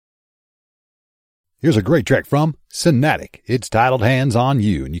Here's a great track from Sonatic. It's titled Hands on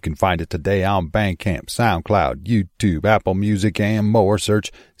You, and you can find it today on Bandcamp, SoundCloud, YouTube, Apple Music, and more.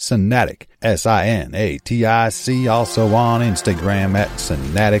 Search Sonatic, Sinatic. Also on Instagram at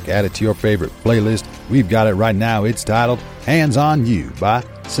Sonatic. Add it to your favorite playlist. We've got it right now. It's titled Hands on You by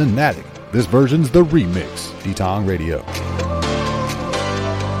Sonatic. This version's the remix. D-Tong Radio.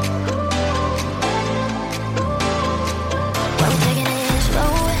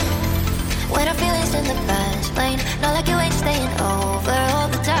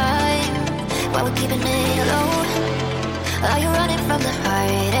 Keeping it low. Are you running from the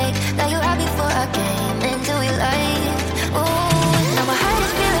heartache that you had before I came into your life? Ooh, now my heart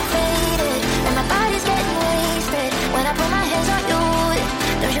is feeling faded and my body's getting wasted. When I put my hands on you,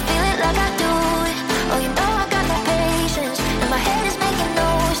 don't you feel it like I do? Oh, you know I got no patience and my head is making no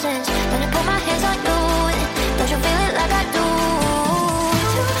sense. When I put my hands on you, don't you feel it like I do?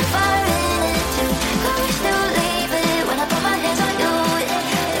 Too far in it, too close to leave it. When I put my hands on you,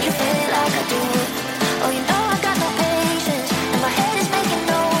 don't you feel it like I do? Oh, you know I got no patience and my head is making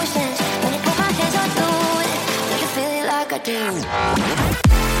no sense. When you put my hands on you, don't you feel it like I do?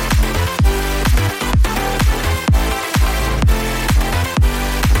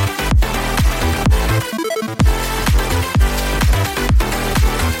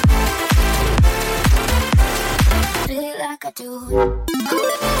 Feel it like I do.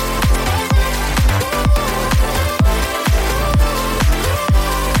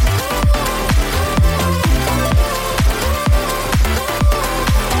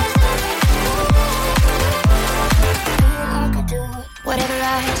 Whatever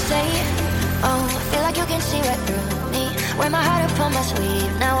I say, oh, I feel like you can see right through me. Wear my heart upon my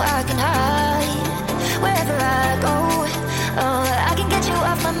sleeve, now I can hide. Wherever I go, oh, I can get you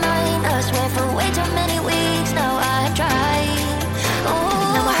off my mind. I swear for way too many weeks now I have tried.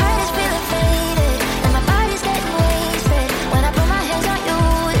 Oh, now my heart is feeling faded and my body's getting wasted. When I put my hands on you,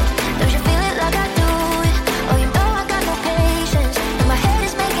 don't you feel it like I do? Oh, you know I got no patience and my head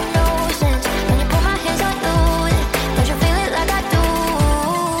is making no sense. When you put my hands on you, don't you feel it like I do?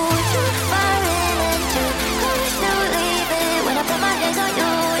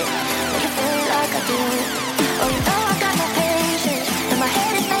 Oh, you know I got no patience and my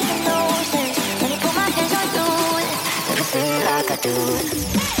head is making no sense. When you put my hands on you, don't you feel like I do? Feel like I do.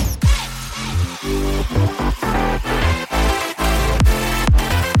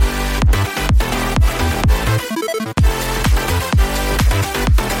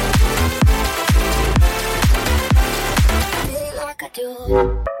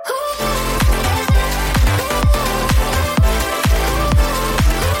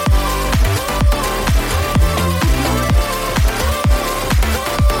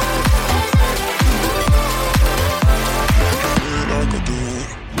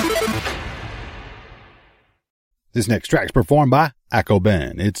 This next track's performed by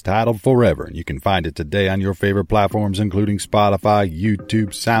Akoben. It's titled Forever, and you can find it today on your favorite platforms, including Spotify,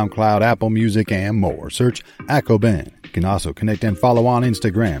 YouTube, SoundCloud, Apple Music, and more. Search Akoben. You can also connect and follow on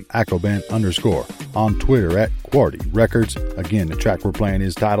Instagram, Akoben_, on Twitter at Quarty Records. Again, the track we're playing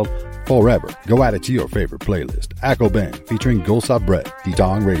is titled Forever. Go add it to your favorite playlist. Akoben, featuring Gulsab Brett,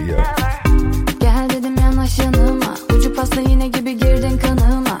 D-Tong Radio. Gel dedim yanaş yanıma, ucu pasla yine gibi girdin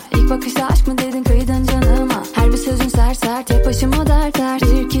kanıma. İlk bakışta aşk mı dedin kıydın canıma. Her bir sözün sert sert, tek başıma dert dert.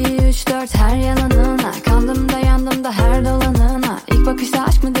 1, 2, 3, 4 her yalanına. Kandım da yandım da her dolanına. İlk bakışta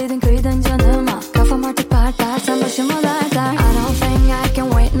aşk mı dedin kıydın canıma. Kafam artık pert pert, sen başıma dert dert. I don't think I can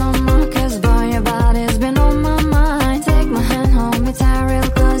wait no more, cause boy your body's been on my mind. Take my hand, hold me tight real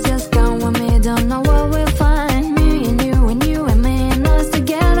close, just come with me, don't know what we'll find. Me and you and me and us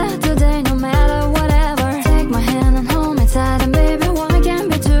together today, no matter whatever. Take my hand and hold me tight, and baby, one can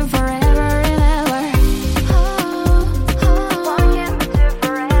be two forever and ever. One can be two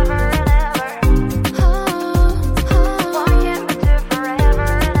forever and ever.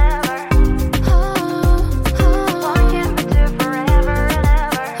 One can be two forever and ever. One can be two forever and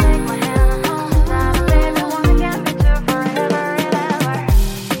ever. Take my hand and hold me tight, and baby, one can be two forever and ever.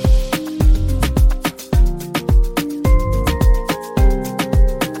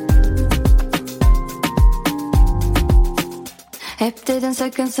 Hep dedin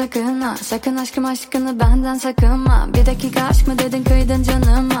sakın sakın ha. Sakın aşkım aşkını benden sakınma. Bir dakika aşk mı dedin kıydın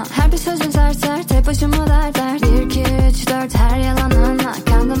canıma. Her bir sözün sert sert, hep başıma dert dert. 1, 2, 3, 4 her yalanına.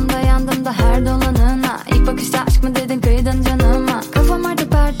 Kandım da yandım da her dolanına. İlk bakışta aşk mı dedin kıydın canıma. Kafam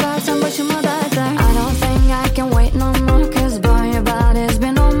artık pert pert, sen başıma dert dert. I don't think I can wait no more, cause boy your body's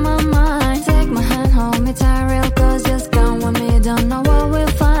been on my mind. Take my hand, hold me tight real close, just come with me, don't know what we'll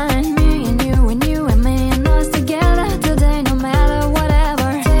find. Me and you and me and us together today, no matter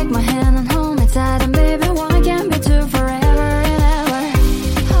whatever. Take my hand and hold me tight, and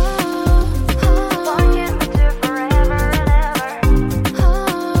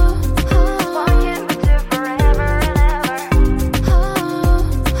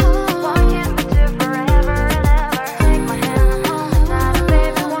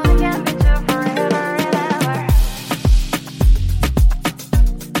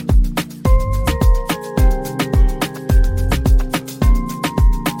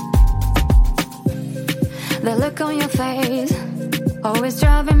The look on your face, always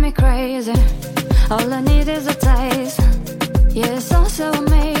driving me crazy. All I need is a taste. Yeah, it's all so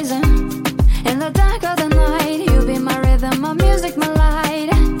amazing. In the dark of the night, you be my rhythm, my music, my light.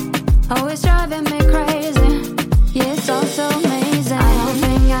 Always driving me crazy. Yeah, it's all so amazing. I don't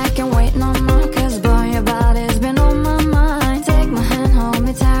think I can wait no more, 'cause boy, your body's been on my mind. Take my hand, hold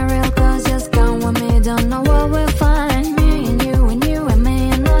me tight real close. Just come with me, don't know what we'll find. Me and you and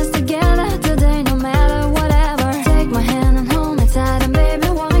me and us together today, no matter whatever. Take my hand and hold me tight, and baby,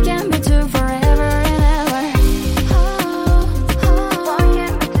 one can be two forever and ever. Oh, oh, one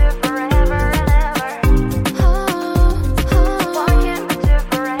can be two forever and ever. Oh, oh, one can be two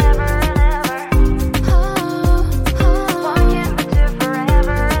forever and ever. Oh, oh, one can be two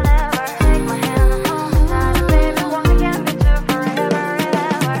forever and ever. Take my hand and hold me tight, and baby, one can be two forever and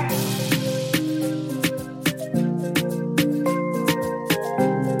ever.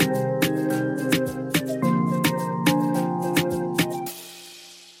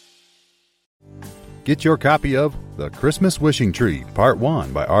 Get your copy of The Christmas Wishing Tree, Part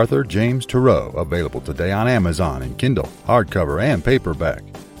 1 by Arthur James Turow, available today on Amazon in Kindle, hardcover, and paperback.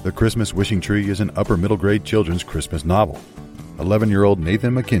 The Christmas Wishing Tree is an upper-middle-grade children's Christmas novel. 11-year-old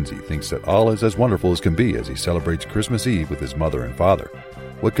Nathan McKenzie thinks that all is as wonderful as can be as he celebrates Christmas Eve with his mother and father.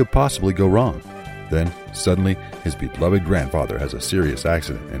 What could possibly go wrong? Then, suddenly, his beloved grandfather has a serious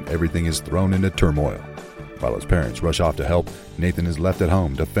accident and everything is thrown into turmoil. While his parents rush off to help, Nathan is left at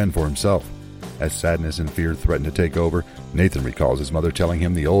home to fend for himself. As sadness and fear threaten to take over, Nathan recalls his mother telling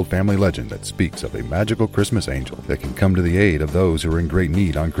him the old family legend that speaks of a magical Christmas angel that can come to the aid of those who are in great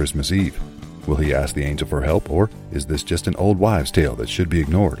need on Christmas Eve. Will he ask the angel for help, or is this just an old wives' tale that should be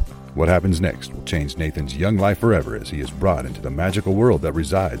ignored? What happens next will change Nathan's young life forever as he is brought into the magical world that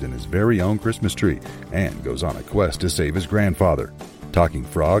resides in his very own Christmas tree and goes on a quest to save his grandfather. Talking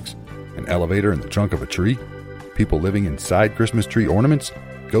frogs? An elevator in the trunk of a tree? People living inside Christmas tree ornaments?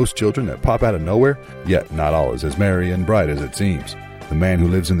 Ghost children that pop out of nowhere? Yet not all is as merry and bright as it seems. The man who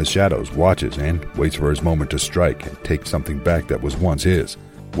lives in the shadows watches and waits for his moment to strike and take something back that was once his.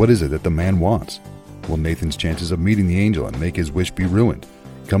 What is it that the man wants? Will Nathan's chances of meeting the angel and make his wish be ruined?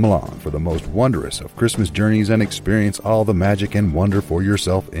 Come along for the most wondrous of Christmas journeys and experience all the magic and wonder for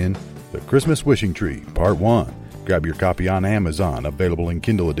yourself in The Christmas Wishing Tree, Part 1. Grab your copy on Amazon, available in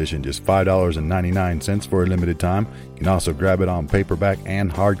Kindle edition, just $5.99 for a limited time. You can also grab it on paperback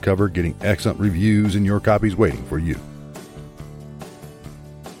and hardcover, getting excellent reviews and your copies waiting for you.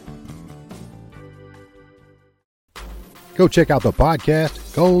 Go check out the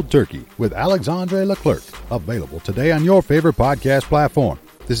podcast Cold Turkey with Alexandre Leclerc, available today on your favorite podcast platform.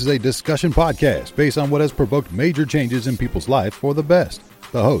 This is a discussion podcast based on what has provoked major changes in people's lives for the best.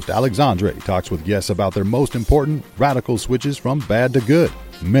 The host, Alexandre, talks with guests about their most important radical switches from bad to good.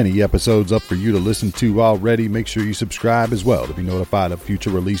 Many episodes up for you to listen to already. Make sure you subscribe as well to be notified of future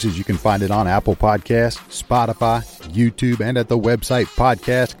releases. You can find it on Apple Podcasts, Spotify, YouTube, and at the website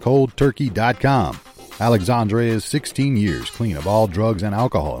podcastcoldturkey.com. Alexandre is 16 years clean of all drugs and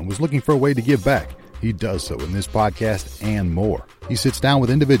alcohol and was looking for a way to give back. He does so in this podcast and more. He sits down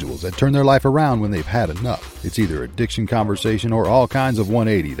with individuals that turn their life around when they've had enough. It's either addiction conversation or all kinds of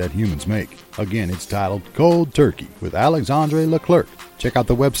 180 that humans make. Again, it's titled Cold Turkey with Alexandre Leclerc. Check out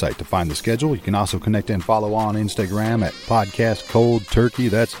the website to find the schedule. You can also connect and follow on Instagram at Podcast Cold Turkey.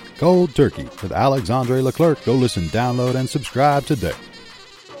 That's Cold Turkey with Alexandre Leclerc. Go listen, download, and subscribe today.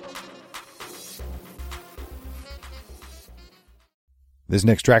 This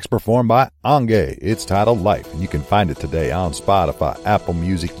next track's performed by Ange. It's titled Life, and you can find it today on Spotify, Apple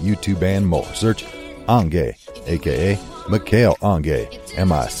Music, YouTube, and more. Search Ange, a.k.a. Mikhail Ange,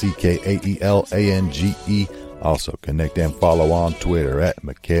 Mickaelange. Also connect and follow on Twitter at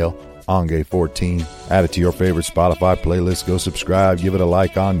Mikhail Ange14. Add it to your favorite Spotify playlist. Go subscribe, give it a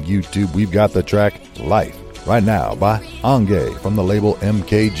like on YouTube. We've got the track Life right now by Ange from the label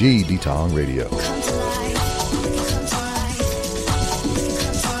MKG Detong Radio.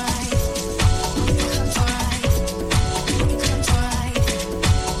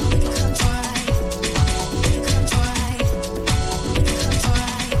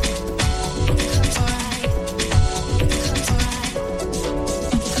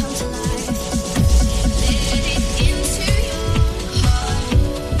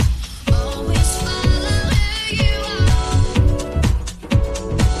 Always follow where you are.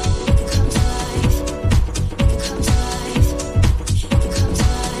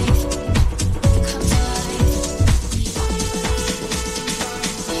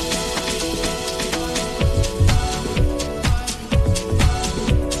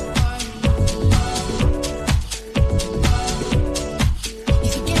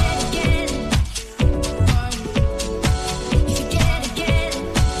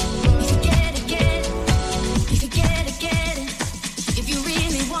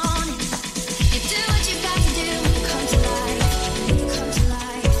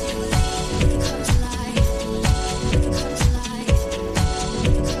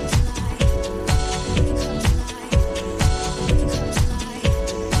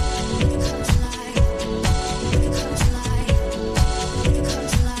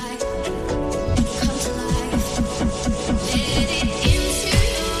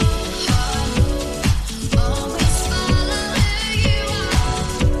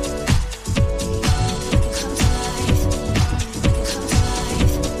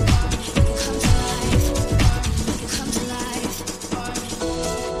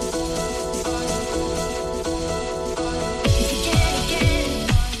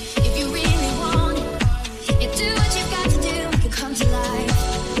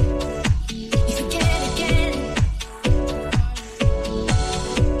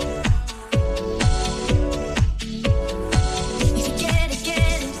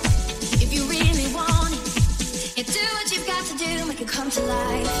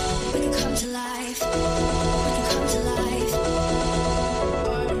 life. We can come to life. We can come to life.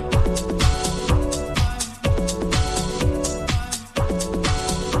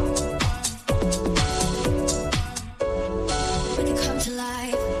 We can come to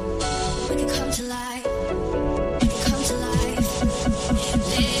life. We can come to life. We can come to life.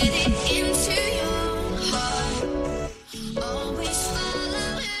 Let it into your heart. Always follow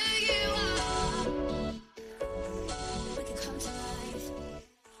who you are. We can come to life.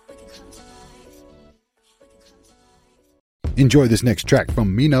 We can come to life. We can come to life. Enjoy this next track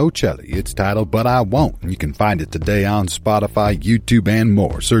from Mino Celli. It's titled But I Won't. You can find it today on Spotify, YouTube, and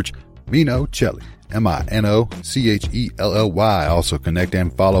more. Search Mino Celli. MinoChelly. Also connect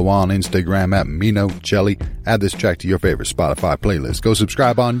and follow on Instagram at Mino Celli. Add this track to your favorite Spotify playlist. Go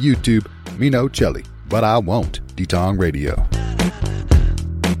subscribe on YouTube, Mino Celli. But I Won't. D-Tong Radio.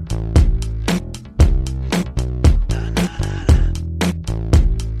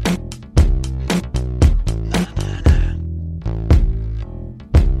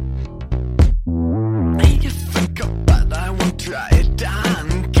 You forgot, but I won't try it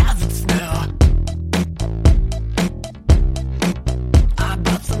on, 'cause it's new. I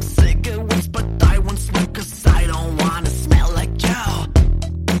bought some cigarettes, but I won't smoke 'cause I don't wanna smell like you.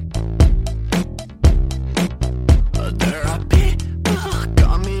 There are people who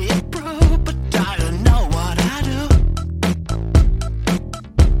call me a bro, but I don't know what I do.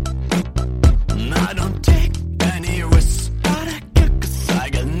 And I don't take any risks, but I could 'cause I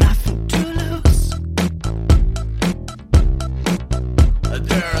got nothing to lose.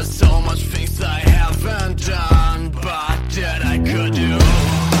 There are so much things I haven't done, but that I could do.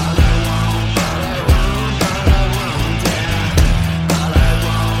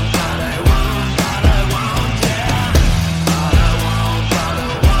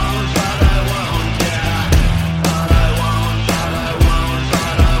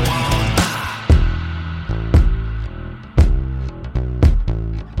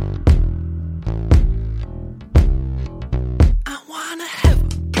 I wanna have a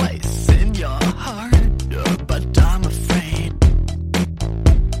place in your heart, but I'm afraid.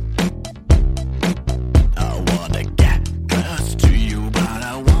 I wanna get close to you, but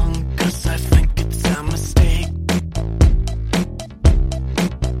I won't, 'cause I think it's a mistake.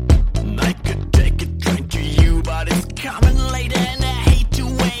 I could take a train to you, but it's coming late and I hate to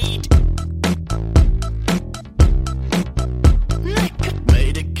wait. I could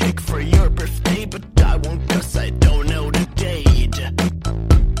make a cake for your birthday, but I won't 'cause I don't know the date.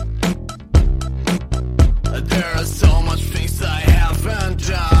 There are so much things I haven't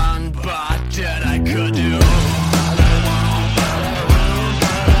done, but that I could do.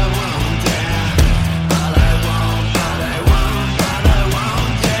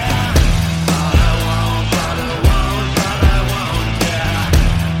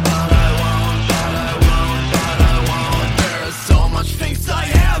 There are so much things I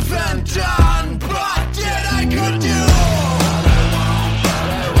haven't done, but that I could do.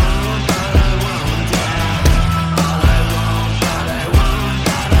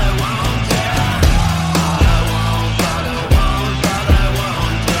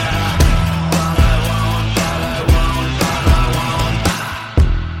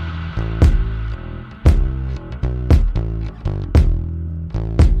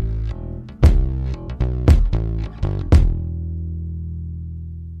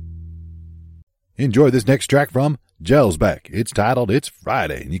 Enjoy this next track from Gelsbeck. It's titled It's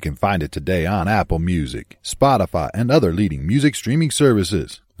Friday, and you can find it today on Apple Music, Spotify, and other leading music streaming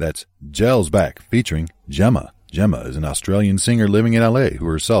services. That's Gelsbeck featuring Gemma. Gemma is an Australian singer living in LA who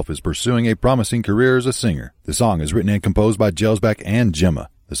herself is pursuing a promising career as a singer. The song is written and composed by Gelsbeck and Gemma.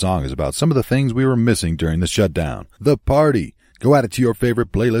 The song is about some of the things we were missing during the shutdown. The party. Go add it to your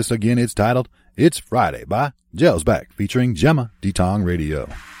favorite playlist. Again, it's titled It's Friday by Gelsbeck featuring Gemma. D-Tong Radio.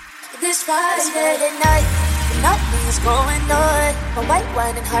 This Friday night, nothing's going on. My white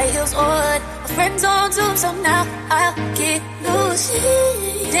wine and high heels on. My friends on Zoom, so now I'll get loose.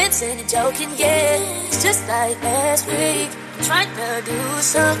 Dancing and joking, yeah. It's just like last week. I'm trying to do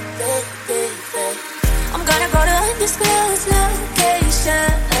something, I'm gonna go to undisclosed locations,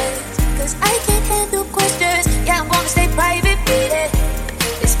 'cause I can't handle questions. Yeah, I'm gonna stay private with it.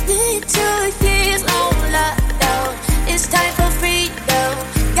 It's been 2 years long lockdown. It's time for freedom.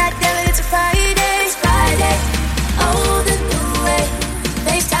 God damn it, it's a Friday. It's Friday. Oh, the new way.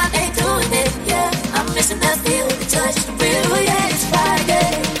 FaceTime ain't doing it, yeah. I'm missing the feel, the touch, the real, yeah. It's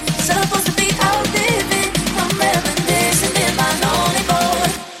Friday. Supposed to be out living. I'm reminiscing in my lonely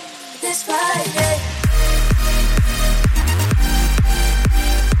boy. This Friday.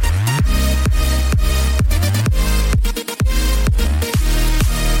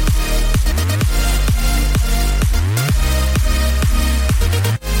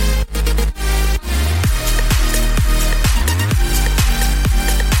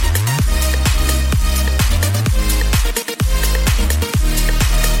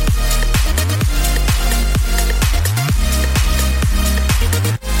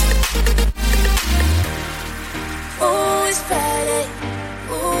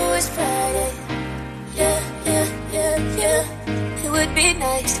 would be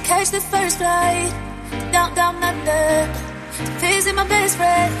nice to catch the first flight down under, to visit my best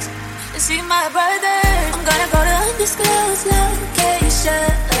friends and see my brother. I'm gonna go to undisclosed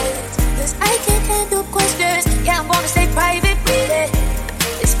locations, 'cause I can't handle questions. Yeah, I'm gonna stay private with it.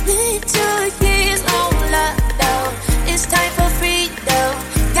 It's been 2 years on lockdown. It's time for freedom.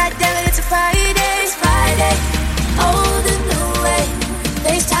 God damn it, it's a Friday. It's Friday. Oh, the new way.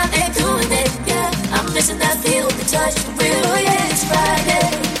 FaceTime ain't doing it. Yeah, I'm missing that feel, the touch, the real. Yeah, it's Friday.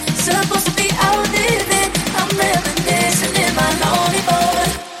 Supposed to be out living. I'm reminiscing in my lonely boy.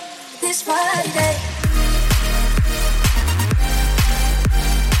 This Friday.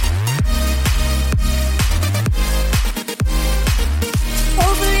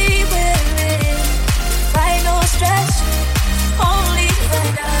 Hopefully we're ready. Right, no stress. Only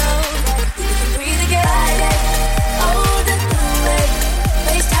right now. You can breathe again. Friday. Oh, the new way.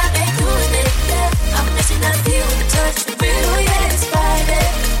 FaceTime ain't doing it. Yeah, I'm missing that feel, the touch, the real. Yeah, it's Friday.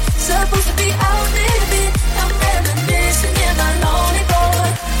 Supposed to be out living. I'm reminiscing in my lonely boy.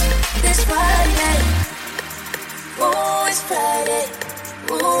 This Friday. Oh, it's Friday.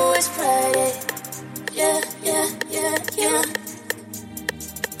 Oh, it's Friday. Yeah, yeah, yeah, yeah.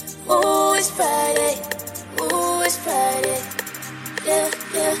 Oh, it's Friday. Oh, it's Friday. Yeah,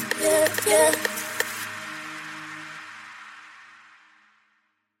 yeah, yeah, yeah.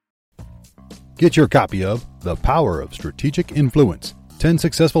 Get your copy of The Power of Strategic Influence, 10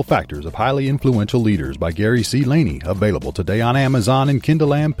 Successful Factors of Highly Influential Leaders by Gary C. Laney, available today on Amazon in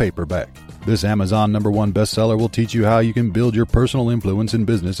Kindle and paperback. This Amazon #1 bestseller will teach you how you can build your personal influence in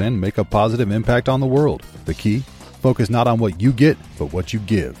business and make a positive impact on the world. The key? Focus not on what you get, but what you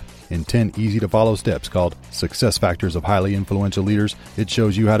give. In 10 easy-to-follow steps called Success Factors of Highly Influential Leaders, it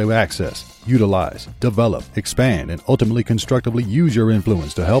shows you how to access, utilize, develop, expand, and ultimately constructively use your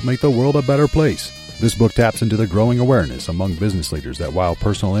influence to help make the world a better place. This book taps into the growing awareness among business leaders that while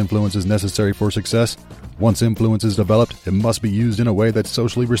personal influence is necessary for success, once influence is developed, it must be used in a way that's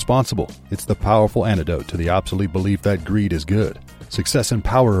socially responsible. It's the powerful antidote to the obsolete belief that greed is good. Success and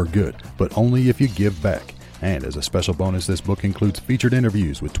power are good, but only if you give back. And as a special bonus, this book includes featured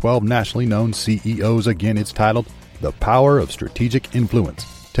interviews with 12 nationally known CEOs. Again, it's titled The Power of Strategic Influence,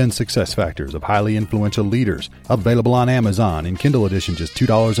 10 Success Factors of Highly Influential Leaders. Available on Amazon in Kindle edition, just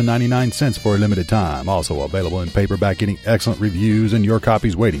 $2.99 for a limited time. Also available in paperback, getting excellent reviews, and your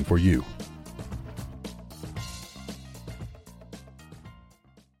copies waiting for you.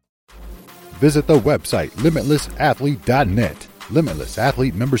 Visit the website limitlessathlete.net. Limitless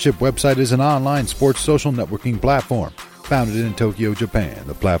Athlete Membership website is an online sports social networking platform. Founded in Tokyo, Japan,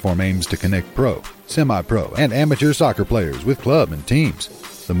 the platform aims to connect pro, semi-pro, and amateur soccer players with club and teams.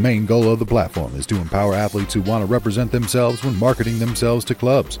 The main goal of the platform is to empower athletes who want to represent themselves when marketing themselves to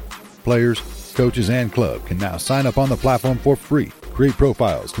clubs. Players, coaches, and club can now sign up on the platform for free, create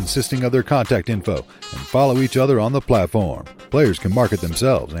profiles consisting of their contact info, and follow each other on the platform. Players can market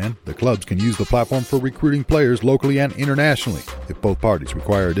themselves, and the clubs can use the platform for recruiting players locally and internationally. If both parties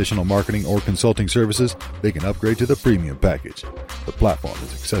require additional marketing or consulting services, they can upgrade to the premium package. The platform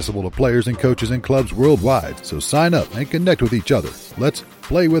is accessible to players and coaches and clubs worldwide, so sign up and connect with each other. Let's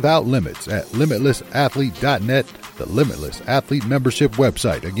play without limits at limitlessathlete.net, the Limitless Athlete Membership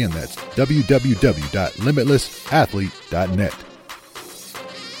website. Again, that's www.limitlessathlete.net.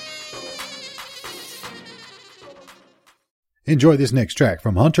 Enjoy this next track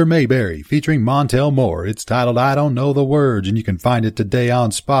from Hunter Mayberry featuring Montel Moore. It's titled I Don't Know the Words, and you can find it today on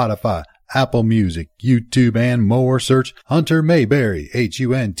Spotify, Apple Music, YouTube, and more. Search Hunter Mayberry,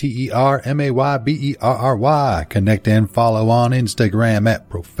 HunterMayberry. Connect and follow on Instagram at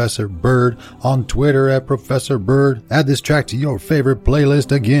Professor Bird, on Twitter at Professor Bird. Add this track to your favorite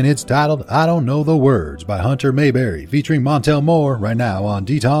playlist. Again, it's titled I Don't Know the Words by Hunter Mayberry featuring Montel Moore right now on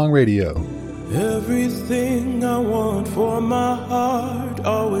D-Tong Radio. Everything I want for my heart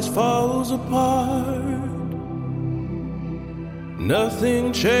always falls apart.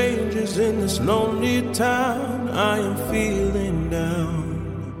 Nothing changes in this lonely town. I am feeling down.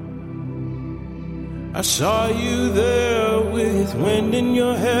 I saw you there with wind in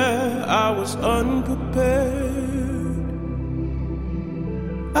your hair. I was unprepared.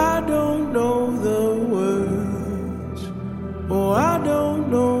 I don't know the words. Oh, I don't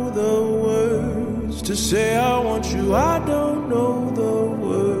know the words to say I want you. I don't know the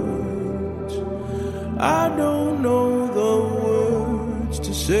words. I don't know the words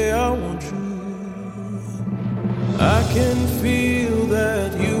to say I want you. I can feel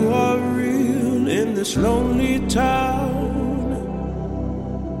that you are real in this lonely town.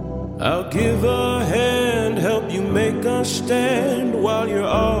 I'll give a hand, help you make a stand while you're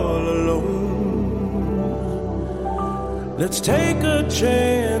all alone. Let's take a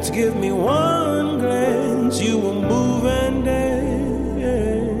chance, give me one glance. You will move and dance.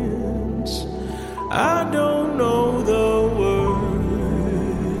 I don't know the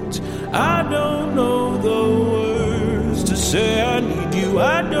words. I don't know the words to say I need you.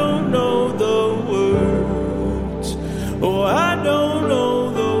 I don't know the words. Oh, I don't know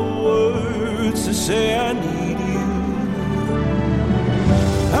the words to say I need you.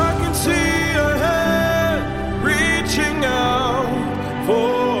 I can see your hand reaching out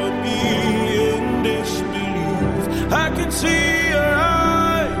for me in disbelief. I can see your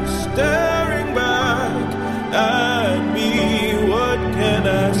eyes staring back at me. What can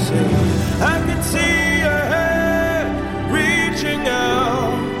I say? I can see your hand reaching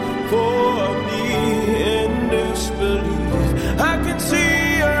out for me in disbelief. I can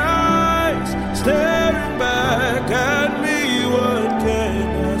see your eyes staring back at me. What can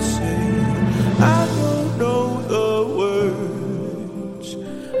I say? I don't know the words.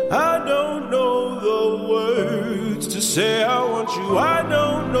 I don't know the words to say I want you. I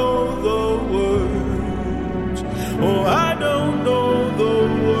don't know the words. Oh, I don't know the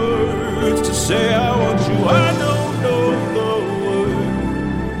words to say I want you. I don't know the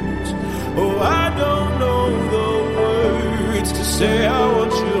words. Oh, I don't know the words to say I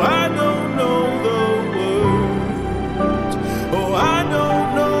want you. I don't know the words. Oh, I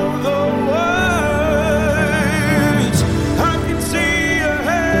don't know the words. I can see your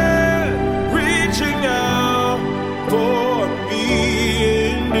hand reaching out for me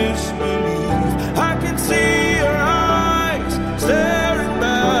in disbelief. I can see your eyes staring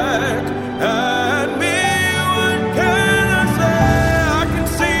back at me. What can I say? I can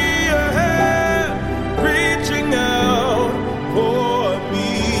see your hand reaching out for me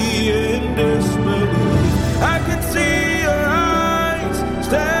in disbelief. I can see your eyes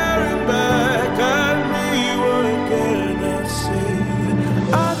staring back at me. What can I say?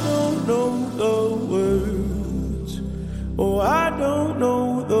 I don't know the words. Oh, I don't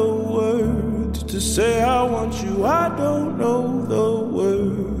know the words to say I want you. I don't know the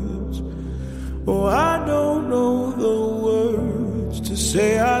words. Oh, I don't know the words to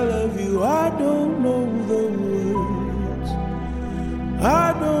say I love you. I don't know the words.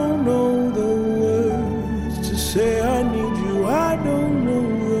 I don't know the words to say I need you. I don't know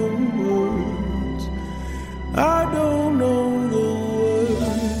the words. I don't know the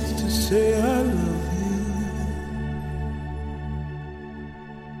words to say I love you.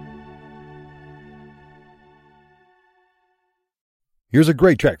 Here's a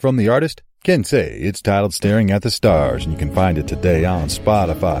great track from the artist, Kensei. It's titled Staring at the Stars, and you can find it today on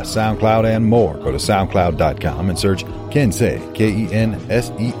Spotify, SoundCloud, and more. Go to SoundCloud.com and search Kensei, Kensei.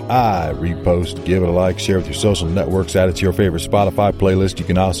 Repost, give it a like, share with your social networks, add it to your favorite Spotify playlist. You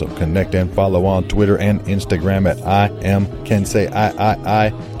can also connect and follow on Twitter and Instagram at I am Kensei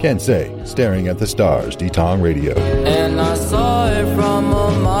III. Kensei, Staring at the Stars, D-Tong Radio. And I saw it from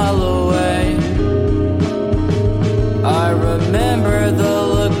a mile away. I remember the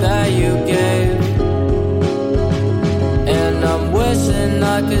look that you gave, and I'm wishing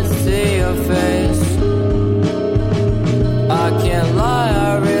I could see your face. I can't lie,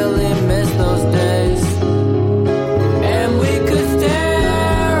 I really miss those days. And we could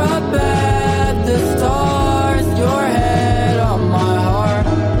stare up at the stars, your head on my heart.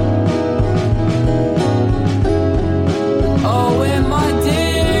 Oh, and my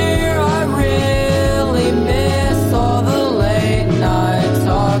dear, I really miss all the late night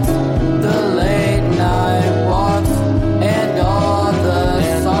talks, the late night walks, and all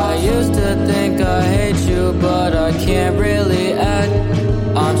the songs. I used to think I hate you, but I can't really act.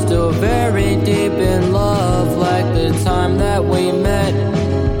 I'm still very deep in love, like the time that we met.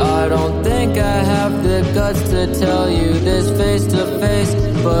 I don't think I have the guts to tell you this face to face,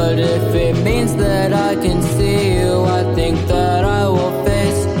 but if it means that I can see you, I think that I will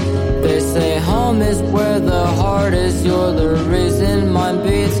face. They say home is where the heart is, you're the reason mine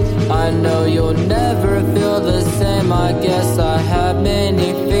beats. I know you'll never feel the same, I guess I have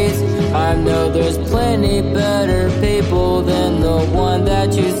many feats. I know there's plenty better people than the one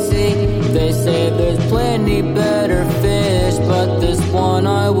that you see. They say there's plenty better fish, but this one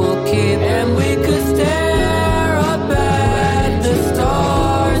I will keep. And we could stare up at the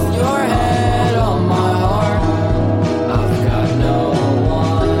stars, your head on my heart. I've got no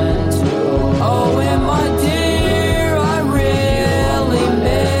one to. Oh, and my dear, I really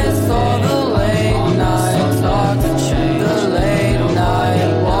miss all the late night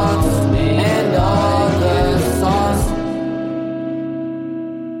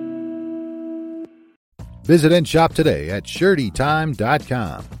Visit and shop today at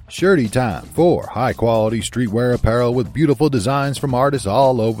ShirtyTime.com. Shirty Time for high-quality streetwear apparel with beautiful designs from artists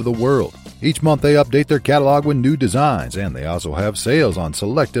all over the world. Each month they update their catalog with new designs, and they also have sales on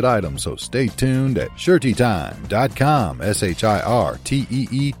selected items, so stay tuned at ShirtyTime.com,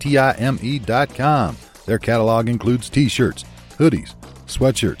 ShirteeTime.com. Their catalog includes t-shirts, hoodies,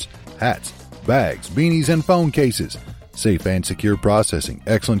 sweatshirts, hats, bags, beanies, and phone cases. Safe and secure processing,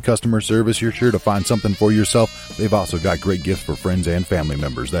 excellent customer service. You're sure to find something for yourself. They've also got great gifts for friends and family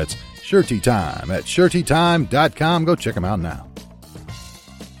members. That's Shirty Time at ShirtyTime.com. Go check them out now.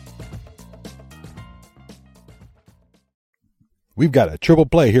 We've got a triple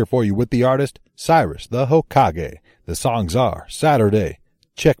play here for you with the artist Cyrus the Hokage. The songs are Saturday,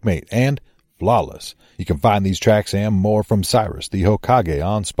 Checkmate, and Flawless. You can find these tracks and more from Cyrus the Hokage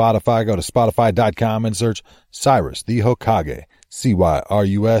on Spotify. Go to Spotify.com and search Cyrus the Hokage.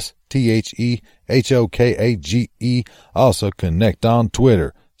 CYRUSTHEHOKAGE. Also connect on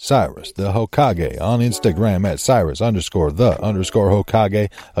Twitter. Cyrus the Hokage. On Instagram at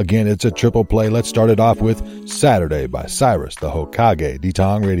Cyrus_the_Hokage. Again, it's a triple play. Let's start it off with Saturday by Cyrus the Hokage.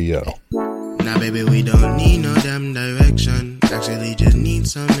 D-Tong Radio. Now baby, we don't need no damn direction. Actually just need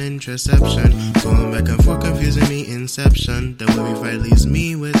some interception. Going back and forth, confusing me, inception. The way we fight leaves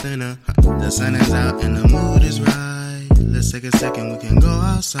me within a the sun is out and the mood is right. Let's take a second, we can go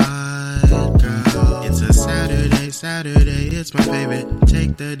outside, girl. It's a Saturday, it's my favorite.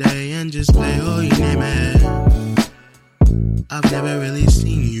 Take the day and just play, oh you name it. I've never really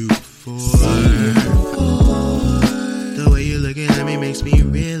seen you before. The way you're looking at me makes me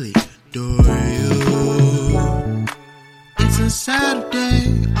really adore you. It's a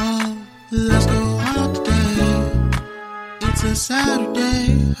Saturday, oh, let's go out today. It's a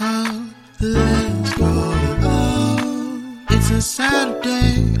Saturday, oh, let's go out. It's a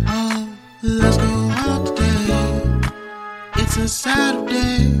Saturday, oh, let's go out today. It's a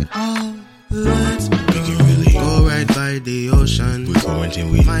Saturday, oh, let's go. We can really go right by the ocean. We're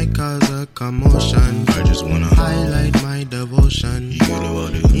quarantine, we might cause a commotion. I just wanna highlight my devotion. You know I'll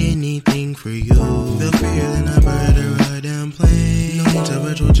do anything for you. Feel freer than a bird or a damn plane. No need to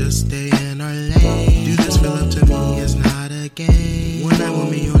virtual, just stay in our lane. Do this for love, to me is not a game. One night with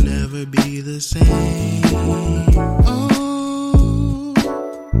me, you'll never be the same. Oh,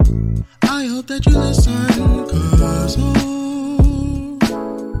 I hope that you listen, cause oh,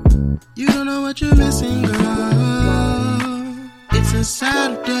 you don't know what you're missing, girl. It's a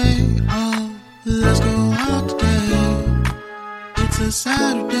Saturday, oh, let's go out today. It's a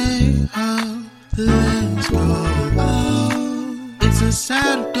Saturday, oh, let's go out. It's a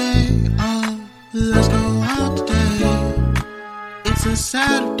Saturday, oh, let's go out today. It's a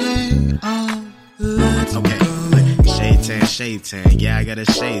Saturday, oh, let's go. Shade tan, yeah, I got a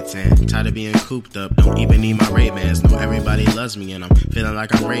shade tan. Tired of being cooped up, don't even need my Ray-Bans. No, everybody loves me and I'm feeling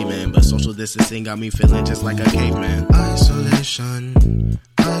like I'm Rayman. But social distancing got me feeling just like a caveman. Isolation,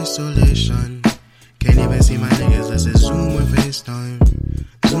 can't even see my niggas, let's just Zoom and FaceTime.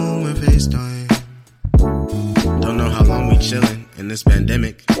 Don't know how long we chillin' in this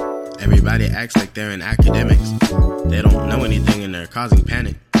pandemic. Everybody acts like they're in academics. They don't know anything and they're causing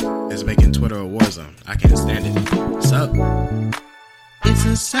panic. It's making Twitter a war zone. I can't stand it. What's up? It's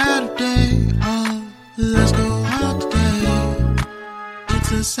a Saturday, oh, let's go out today.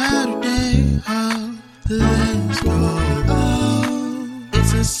 It's a Saturday, oh, let's go out.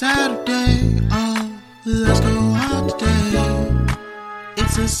 It's a Saturday, oh, let's go out today.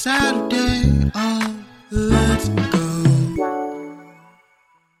 It's a Saturday, oh, let's go.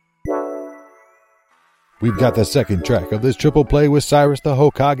 We've got the second track of this triple play with Cyrus the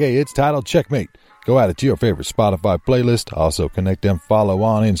Hokage. It's titled Checkmate. Go add it to your favorite Spotify playlist. Also connect and follow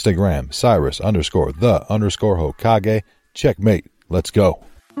on Instagram, Cyrus_the_Hokage. Checkmate. Let's go.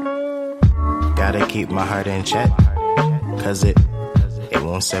 Gotta keep my heart in check, cause it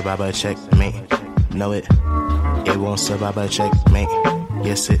won't survive a checkmate. No, it won't survive a checkmate.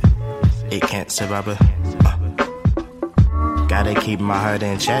 Yes, it can't survive a Gotta keep my heart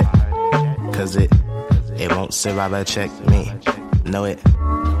in check, cause it won't survive a checkmate. No, it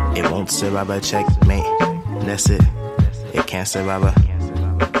won't survive a checkmate. That's it can't survive a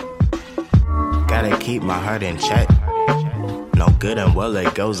Gotta keep my heart in check. No good and well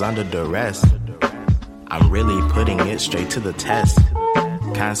it goes under duress. I'm really putting it straight to the test.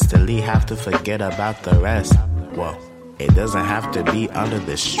 Constantly have to forget about the rest. Well, it doesn't have to be under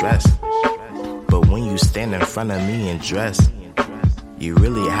the stress. But when you stand in front of me and dress, you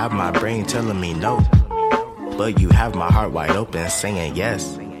really have my brain telling me no, but you have my heart wide open saying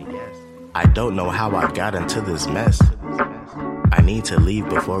yes. I don't know how I got into this mess. I need to leave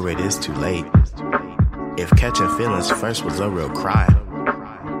before it is too late. If catching feelings first was a real crime,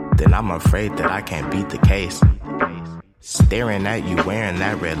 then I'm afraid that I can't beat the case. Staring at you wearing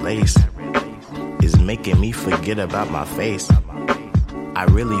that red lace is making me forget about my face. I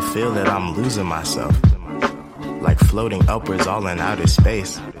really feel that I'm losing myself, like floating upwards all in outer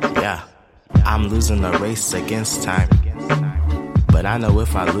space. Yeah, I'm losing the race against time, but I know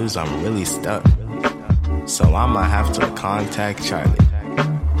if I lose I'm really stuck. So I'ma have to contact Charlie,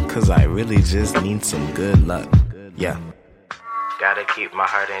 cause I really just need some good luck. Yeah, gotta keep my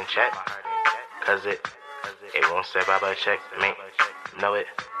heart in check, cause it won't survive a check, mate. Know it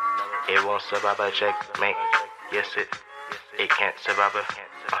won't survive a check, mate. Yes, it can't survive a.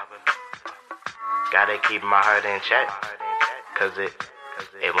 Gotta keep my heart in check, cause it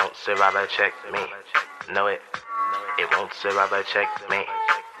won't survive a check, mate. Know it won't survive a check, mate.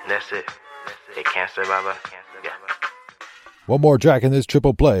 That's it can't survive a. Yeah. One more track in this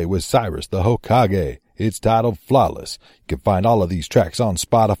triple play with Cyrus the Hokage. It's titled Flawless. You can find all of these tracks on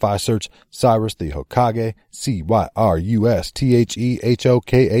Spotify. Search Cyrus the Hokage,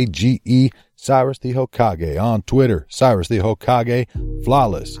 CyrusTheHokage, Cyrus the Hokage. On Twitter, Cyrus the Hokage.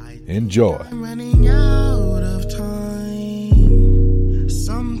 Flawless. Enjoy. I'm running out of time.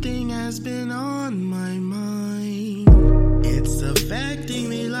 Something has been on my mind. It's affecting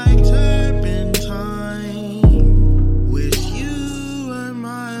me like turpentine. Wish you were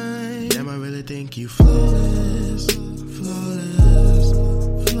mine. Damn, I really think you flawless, flawless,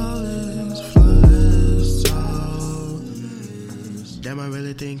 flawless, flawless. Oh. Damn, I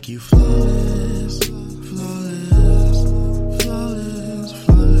really think you flawless, flawless, flawless,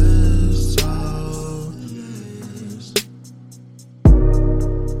 flawless. Oh.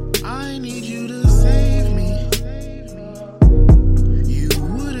 I need you to save me. You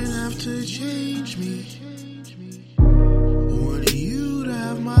wouldn't have to change me. Want you to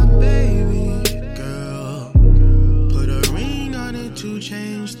have my baby, girl. Put a ring on it to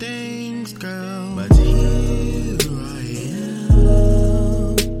change things, girl. But here I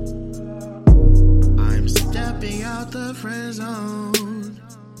am. I'm stepping out the friend zone.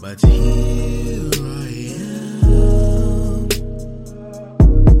 But here I am.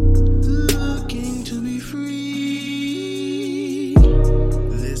 Looking to be free.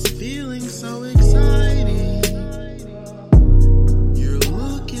 This feeling so exciting. Your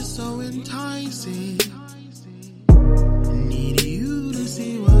look is so enticing. Need you to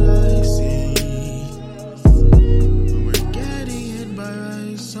see what I see. We're getting hit by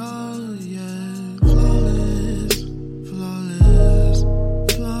ice, oh yeah. Flawless, flawless,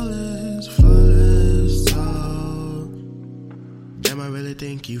 flawless, flawless, oh. Damn, I really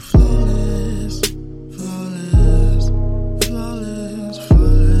think you flawless, flawless, flawless,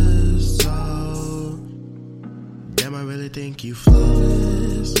 flawless, oh. Damn, I really think you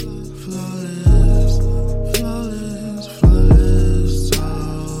flawless, flawless, flawless, flawless,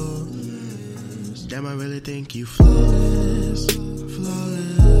 oh. Damn, I really think you flawless,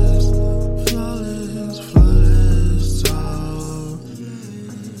 flawless, flawless, flawless, oh.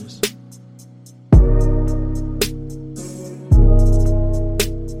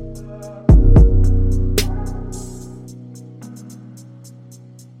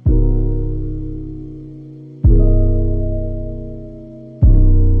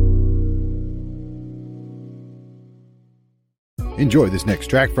 Enjoy this next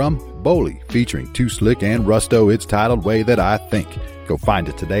track from Boley featuring Too Slick and Rusto. It's titled Way That I Think. Go find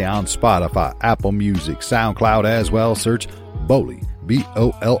it today on Spotify, Apple Music, SoundCloud as well. Search Boley,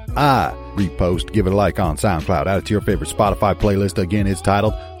 B-O-L-I. Repost, give it a like on SoundCloud. Add it to your favorite Spotify playlist. Again, it's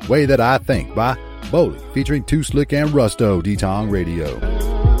titled Way That I Think by Boley featuring Too Slick and Rusto. D-Tong Radio.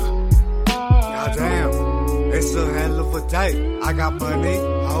 Goddamn, it's a hell of a day. I got money,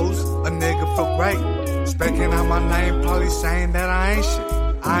 hoes, a nigga for great. Specking out my name, probably saying that I ain't shit.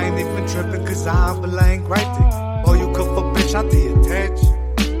 I ain't even tripping cause I humble ain't great thing. Or you could for bitch, I detach.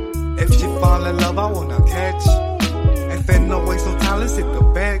 If she fall in love, I wanna catch. Ain't finna no waste no time, let's hit the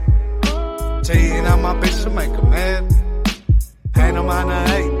bag. Cheating on my bitch to make her mad. Ain't no mind of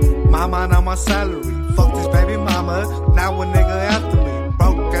hate, my mind on my salary. Fuck this baby mama, now a nigga after me.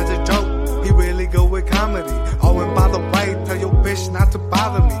 Broke as a joke, he really good with comedy. Oh, and by the way, tell your bitch not to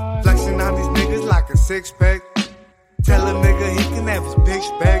bother me. Flexing on these niggas like a six-pack. Tell a nigga he can have his bitch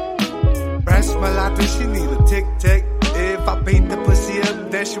back. Breath smell out till she need a tic-tac. If I beat the pussy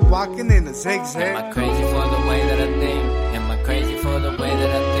up, then she walking in a zigzag. Am I crazy for the way that I think? Am I crazy for the way that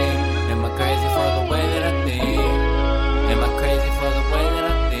I think? Am I crazy for the way that I think? Am I crazy for the way that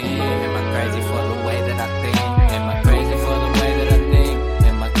I think? Am I crazy for the way that I think? Am I crazy for the way that I think?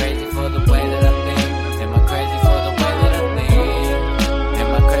 Am I crazy for the way that I think? Am I crazy for the way that I think?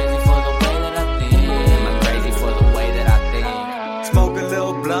 Am I crazy for the way that I think? Am I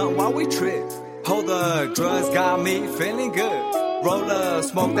roller,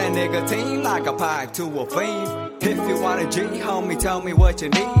 smoke that nicotine like a pipe to a fiend. If you want a G, homie, tell me what you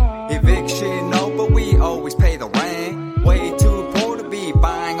need. Eviction, no, but we always pay the rent. Way too poor to be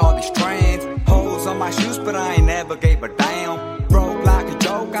buying all these trends. Holes on my shoes, but I ain't never gave a damn. Broke like a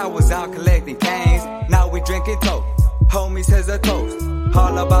joke, I was out collecting cans. Now we drinking toast, homie says a toast.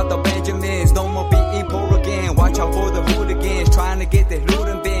 All about the Benjamins, no more beating poor again. Watch out for the hooligans, trying to get the loot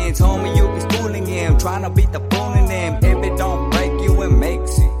and bins. Homie, you be spooning him, trying to beat the bull in them. If it don't break you, it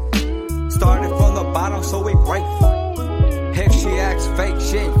makes it. Started from the bottom, so we grateful. If she acts fake,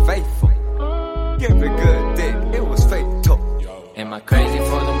 she ain't faithful. Give it good dick, it was fatal. Am I crazy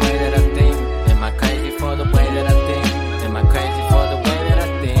for the way that I think? Am I crazy for the way that I think? Am I crazy for the way that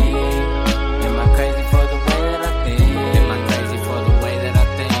I think? Am I crazy for the way that I think? Am I crazy for the way that I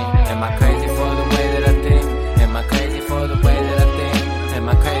think? Am I crazy for the way that I think? Am I crazy for the way that I think? Am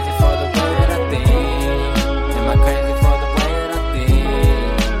I crazy for the way that I think? Am I crazy for the way that I think?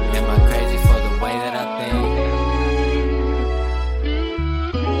 Am I crazy for the way that I think?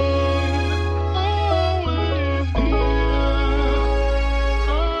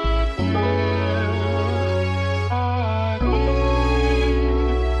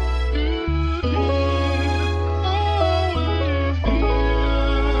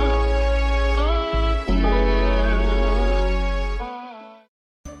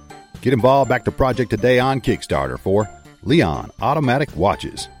 Get involved, back the project today on Kickstarter for Leon Automatic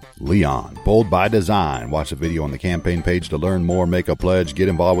Watches. Leon, bold by design. Watch the video on the campaign page to learn more, make a pledge, get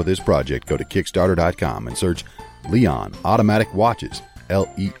involved with this project. Go to Kickstarter.com and search Leon Automatic Watches,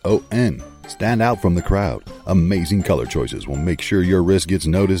 Leon. Stand out from the crowd. Amazing color choices will make sure your wrist gets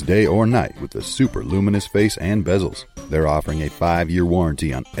noticed day or night with the super luminous face and bezels. They're offering a 5-year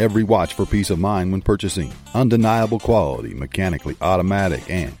warranty on every watch for peace of mind when purchasing. Undeniable quality, mechanically automatic,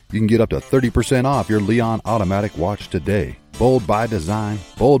 and you can get up to 30% off your Leon Automatic Watch today. Bold by design,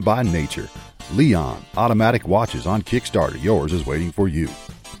 bold by nature. Leon Automatic Watches on Kickstarter. Yours is waiting for you.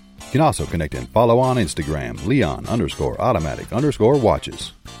 You can also connect and follow on Instagram,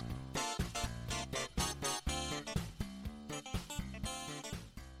 Leon_automatic_watches.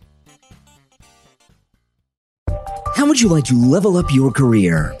 How would you like to level up your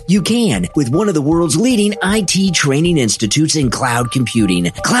career? You can with one of the world's leading IT training institutes in cloud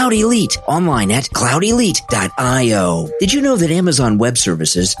computing, Cloud Elite, online at cloudelite.io. Did you know that Amazon Web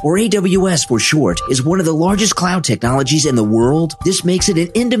Services, or AWS for short, is one of the largest cloud technologies in the world? This makes it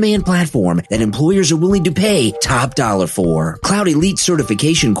an in-demand platform that employers are willing to pay top dollar for. Cloud Elite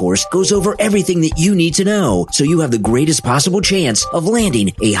certification course goes over everything that you need to know, so you have the greatest possible chance of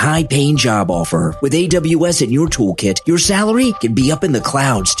landing a high-paying job offer. With AWS in your toolkit, your salary can be up in the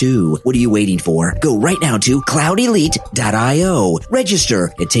clouds too. What are you waiting for? Go right now to cloudelite.io.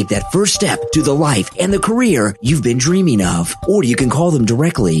 Register and take that first step to the life and the career you've been dreaming of. Or you can call them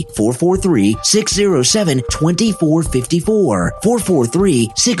directly, 443-607-2454.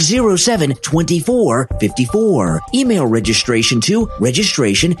 443-607-2454. Email registration to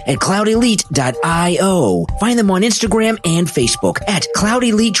registration@cloudelite.io. Find them on Instagram and Facebook at Cloud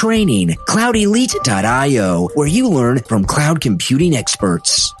Elite Training. cloudelite.io, where you learn from cloud computing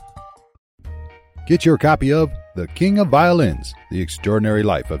experts. Get your copy of The King of Violins, The Extraordinary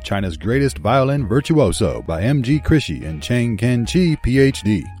Life of China's Greatest Violin Virtuoso by M.G. Krishi and Cheng Ken-chi,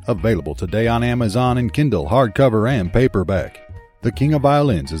 Ph.D. Available today on Amazon in Kindle, hardcover, and paperback. The King of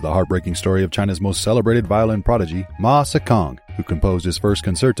Violins is the heartbreaking story of China's most celebrated violin prodigy, Ma Sekong, who composed his first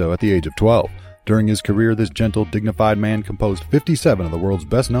concerto at the age of 12. During his career, this gentle, dignified man composed 57 of the world's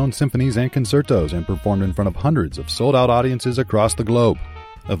best-known symphonies and concertos and performed in front of hundreds of sold-out audiences across the globe.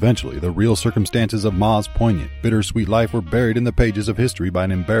 Eventually, the real circumstances of Ma's poignant, bittersweet life were buried in the pages of history by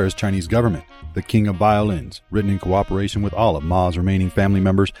an embarrassed Chinese government. The King of Violins, written in cooperation with all of Ma's remaining family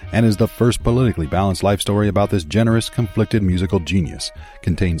members, and is the first politically balanced life story about this generous, conflicted musical genius,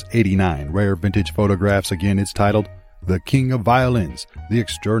 contains 89 rare vintage photographs. Again, it's titled The King of Violins, The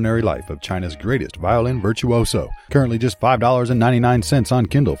Extraordinary Life of China's Greatest Violin Virtuoso. Currently just $5.99 on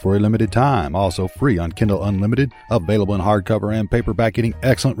Kindle for a limited time. Also free on Kindle Unlimited. Available in hardcover and paperback, getting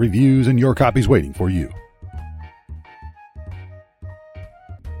excellent reviews, and your copies waiting for you.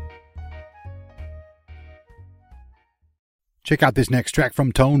 Check out this next track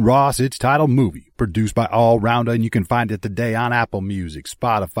from Tone Ross. It's titled Movie, produced by All Rounder, and you can find it today on Apple Music,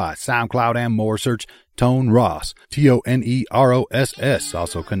 Spotify, SoundCloud, and more. Search Tone Ross, Toneross.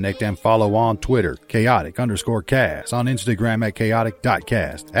 Also connect and follow on Twitter, chaotic_cast, on Instagram at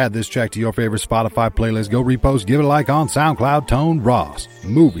chaotic.cast. Add this track to your favorite Spotify playlist. Go repost, give it a like on SoundCloud. Tone Ross,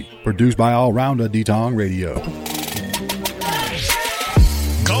 Movie, produced by All Rounder, D-Tong Radio.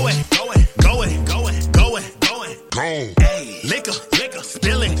 Going. Hey, liquor. liquor,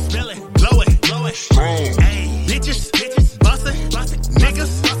 spilling, blowing, strong. Ayy, bitches, bustin', niggas,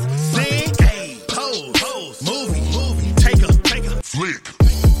 sing, ayy, pose, movie, take a flick.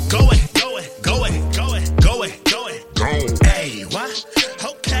 Going, ayy, what?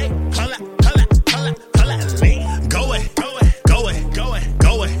 Okay, holla, lean. Going,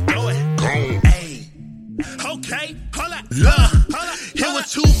 ayy, okay, holla, it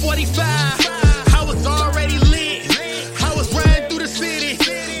was 2:45, I was already lit, I was riding through the city,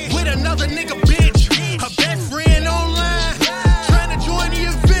 with another nigga bitch, her best friend online, trying to join the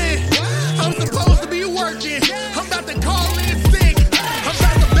event, I'm supposed to be working, I'm about to call in sick, I'm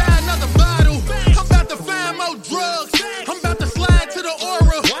about to buy another bottle, I'm about to find more drugs, I'm about to slide to the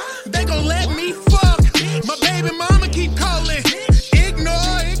aura, they gon' let me fuck, my baby mama keep calling,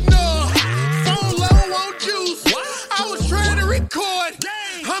 ignore, phone low on juice, I was trying to record,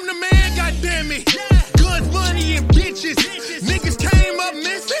 I'm the man, goddammit, guns, money, and bitches, niggas came up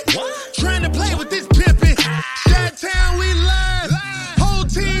missing, trying to play with this pimpin', Chi-Town we live, whole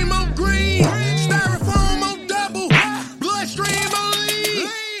team on green, styrofoam on double, bloodstream on lean,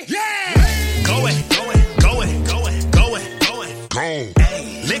 yeah, going, ayy,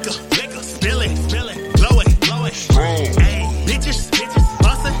 liquor, spilling, blowing, strong, ayy, bitches,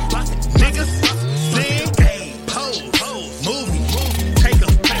 bustin', niggas, sing, ayy, pose, movie, take a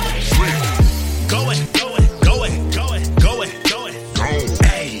flick, going,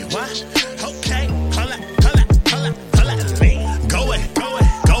 ayy, what? Okay, holla, lean, going,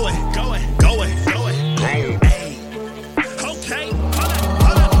 ayy, okay,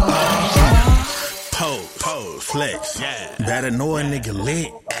 holla, pose, flex, yeah, better know a nigga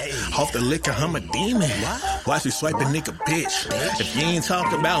lit, off the liquor, I'm a demon, watch me swipe a nigga bitch, if you ain't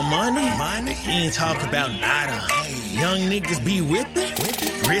talk about money, you ain't talk about nada, young niggas be whipping,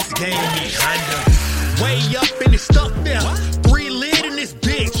 wrist game be Honda, way up and it's stuck there, 3 lit in this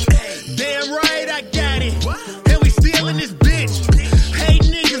bitch, damn right I got it, and we still in this bitch, hate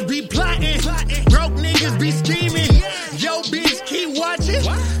niggas be plotting, broke niggas be scheming, yo bitch keep watching,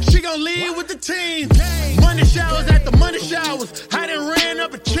 she gon' lead with the team, money showers at the money showers, I done ran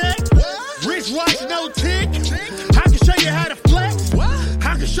up a check, wrist watch no tick, I can show you how to flex,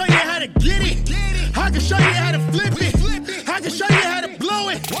 I can show you how to get it, I can show you how to flip it, I can show you how to blow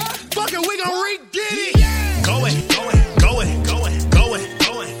it, fuck it, we gon' re-get it, going,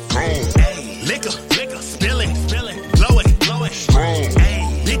 ayy, liquor, spilling, blowing, strong,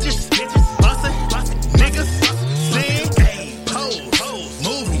 ayy, bitches, bustin', niggas, sing, ayy, pose,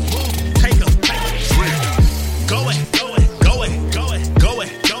 movie, take a flick, going,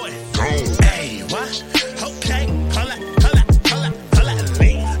 ayy, what? Okay, holla,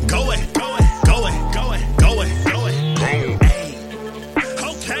 lean, going, ayy,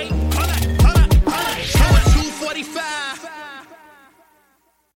 okay, holla, 2:45.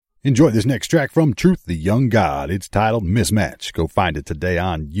 Enjoy this next track from Truth the Young God. It's titled Mismatch. Go find it today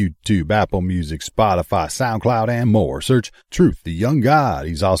on YouTube, Apple Music, Spotify, SoundCloud, and more. Search Truth the Young God.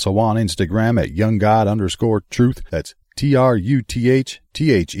 He's also on Instagram at YoungGod_Truth. That's TruthTheYounggod.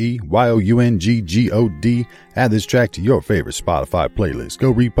 Add this track to your favorite Spotify playlist.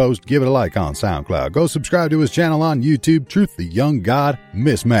 Go repost, give it a like on SoundCloud. Go subscribe to his channel on YouTube, Truth the Young God,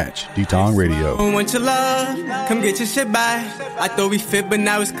 Mismatch, D-Tong Radio. I want your love, come get your shit back. I thought we fit, but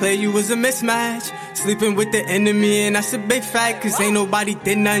now it's clear you was a mismatch. Sleeping with the enemy, and that's a big fact. Cause ain't nobody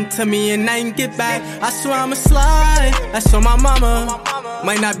did nothing to me, and I ain't get back. I swear I'ma slide, that's on my mama.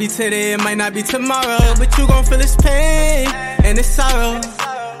 Might not be today, it might not be tomorrow, but you gon' feel this pain and this sorrow.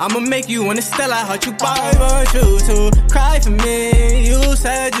 I'ma make you understand I hurt you, but I want you to cry for me. You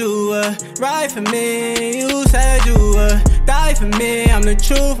said you would ride for me. You said you would die for me. I'm the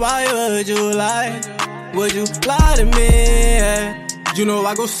truth, why would you lie? Would you lie to me? Yeah. You know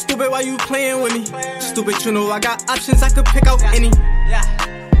I go stupid while you playing with me. Stupid, you know I got options, I could pick out any.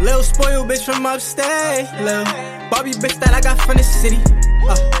 Little spoiled bitch from upstate. Little Barbie bitch that I got from the city.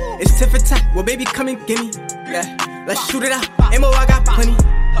 It's tit for tat, well baby come and get me. Yeah, let's shoot it out, ammo I got plenty.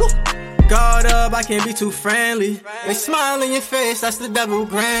 Woo. Guard up, I can't be too friendly. They smile in your face, that's the devil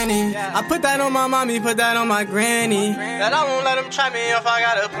granny. I put that on my mommy, put that on my granny. That I won't let them try me if I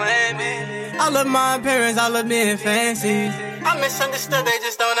got a plan B. I love my parents, I love being fancy. I misunderstood, they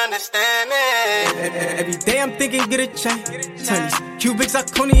just don't understand me. Every day I'm thinking get a check. Turn these cubic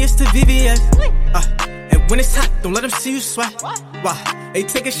zirconius to VVS. And when it's hot, don't let them see you sweat. Why? They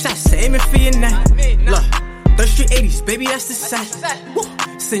taking shots, aiming for your neck. Look, 380s, baby, that's the set. Woo.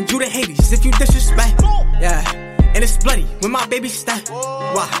 Send you to Hades if you disrespect. Yeah, and it's bloody when my baby step.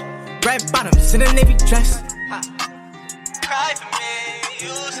 Why? Red bottoms in a navy dress. Cry for me,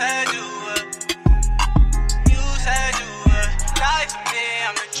 you said you would. You said you would. Die for me.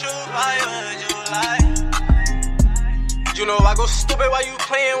 know I go stupid while you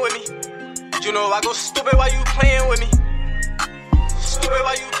playing with me. You know I go stupid while you playing with me. Stupid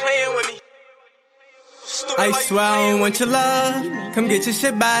while you playing with me. I swear I don't want your love. Come get your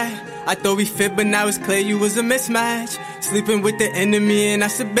shit back. I thought we fit, but now it's clear you was a mismatch. Sleeping with the enemy, and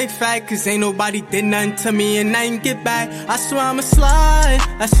that's a big fact. Cause ain't nobody did nothing to me, and I ain't get back. I swear I'm a slide.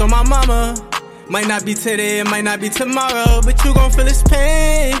 That's on my mama. Might not be today, it might not be tomorrow, but you gon' feel this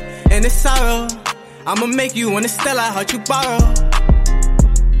pain and this sorrow. I'ma make you wanna steal a heart you borrow.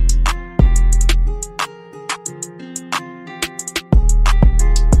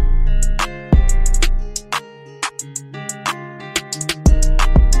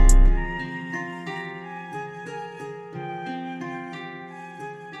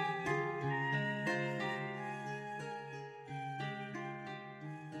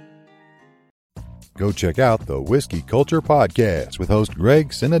 Go check out the Whiskey Culture Podcast with host Greg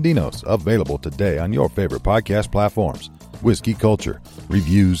Sinadinos, available today on your favorite podcast platforms. Whiskey Culture,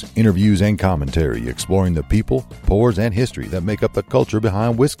 reviews, interviews, and commentary exploring the people, pours, and history that make up the culture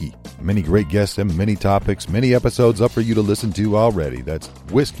behind whiskey. Many great guests and many topics, many episodes up for you to listen to already. That's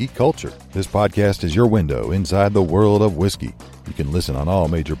Whiskey Culture. This podcast is your window inside the world of whiskey. You can listen on all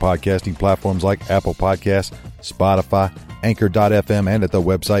major podcasting platforms like Apple Podcasts, Spotify, Anchor.fm, and at the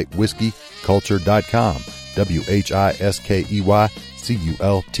website whiskeyculture.com,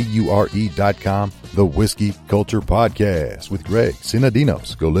 WHISKEYCULTURE.com. The Whiskey Culture Podcast with Greg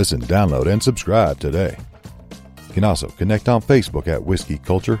Sinadinos. Go listen, download, and subscribe today. You can also connect on Facebook at Whiskey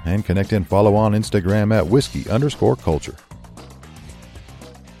Culture and connect and follow on Instagram at whiskey_culture.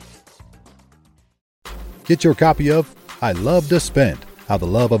 Get your copy of I Love to Spend, How the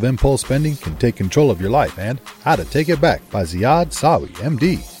Love of Impulse Spending Can Take Control of Your Life, and How to Take It Back by Ziad Sawi,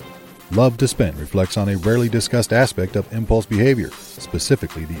 MD. Love to Spend reflects on a rarely discussed aspect of impulse behavior,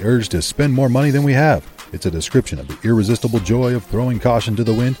 specifically the urge to spend more money than we have. It's a description of the irresistible joy of throwing caution to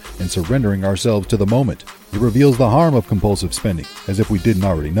the wind and surrendering ourselves to the moment. It reveals the harm of compulsive spending, as if we didn't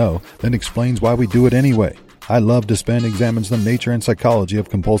already know, then explains why we do it anyway. I Love to Spend examines the nature and psychology of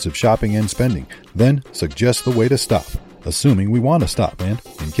compulsive shopping and spending, then suggests the way to stop, assuming we want to stop, and,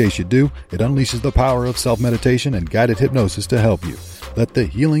 in case you do, it unleashes the power of self-meditation and guided hypnosis to help you. Let the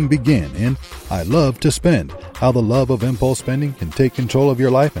healing begin in I Love to Spend, How the Love of Impulse Spending Can Take Control of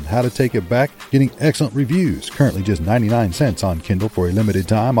Your Life and How to Take It Back, getting excellent reviews, currently just 99 cents on Kindle for a limited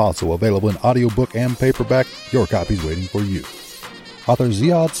time, also available in audiobook and paperback. Your copy's waiting for you. Author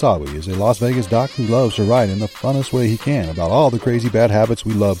Ziad Sawi is a Las Vegas doc who loves to write in the funnest way he can about all the crazy bad habits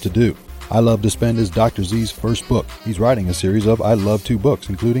we love to do. I Love to Spend is Dr. Z's first book. He's writing a series of I Love To books,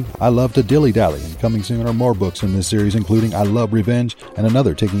 including I Love to Dilly Dally, and coming soon are more books in this series, including I Love Revenge, and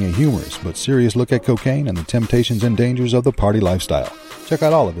another taking a humorous but serious look at cocaine and the temptations and dangers of the party lifestyle. Check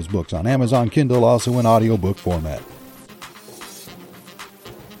out all of his books on Amazon Kindle, also in audiobook format.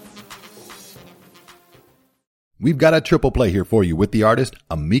 We've got a triple play here for you with the artist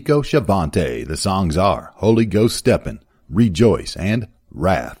Amico Shavante. The songs are Holy Ghost Steppin', Rejoice, and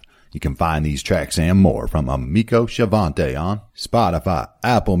Wrath. You can find these tracks and more from Amico Shavante on Spotify,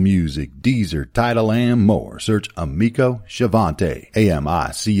 Apple Music, Deezer, Tidal, and more. Search Amico Shavante,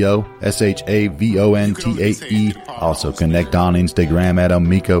 AMICO SHAVONTAE. Also connect on Instagram at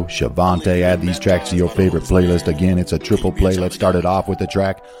Amico Shavante. Add these tracks to your favorite playlist. Again, it's a triple play. Let's start it off with the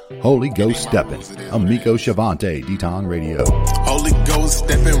track Holy Ghost Steppin', Amico Shavante, D-Tong Radio. Holy Ghost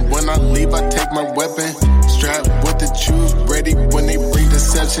steppin', when I leave I take my weapon, strapped with the truth, ready when they bring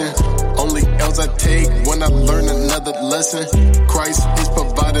deception. Only L's I take when I learn another lesson. Christ is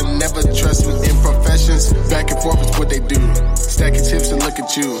provider, never trust in professions. Back and forth is what they do. Stacking chips and look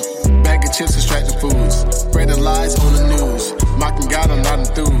at you. Bag of chips, distracting fools. Spreading lies on the news. Mocking God, I'm not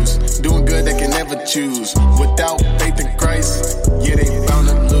enthused. Doing good, they can never choose. Without faith in Christ, yeah, they bound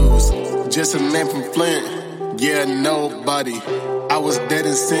to lose. Just a man from Flint, yeah, nobody. I was dead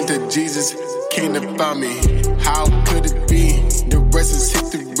and sent to Jesus, came to find me. How could it be? The rest is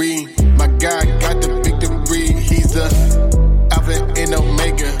history. My God got the victory. He's the Alpha and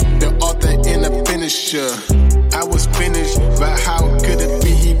Omega, the author and the finisher. I was finished, but how could it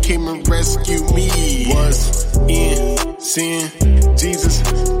be? He came and rescued me. Was in sin, Jesus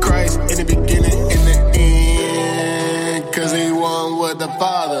Christ in the beginning and the end. Cause he won with the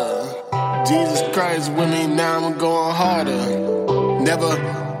Father. Jesus Christ with me, now I'm going harder. Never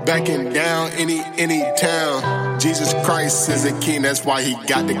backing down any town. Jesus Christ is a king, that's why he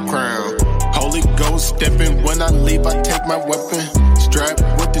got the crown. Holy Ghost stepping, when I leave I take my weapon, strapped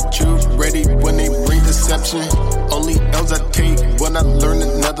with the truth, ready when they bring deception. Only L's I take when I learn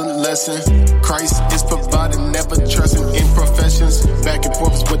another lesson. Christ is providing, never trusting in professions. Back and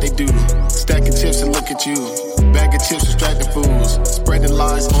forth is what they do. Stacking chips and look at you. Bag of chips, distracting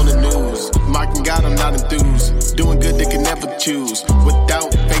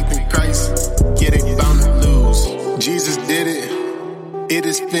it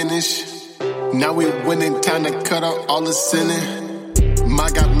is finished. Now we winning, time to cut out all the sinning. My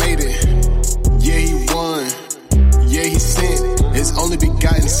God made it, yeah, he won. Yeah, he sent his only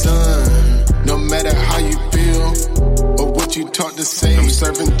begotten son. No matter how you feel or what you taught to say, I'm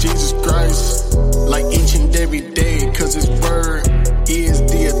serving Jesus Christ like each and every day, cause his word is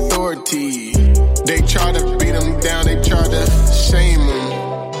the authority. They try to beat him down, they try to shame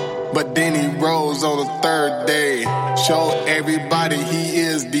him, but then he rose on the third day. Show everybody he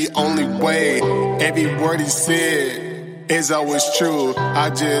is the only way. Every word he said is always true. I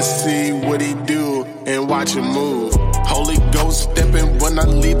just see what he do and watch him move. Holy Ghost stepping, when I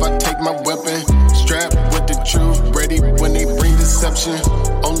leave I take my weapon. Strapped with the truth, ready when they bring deception.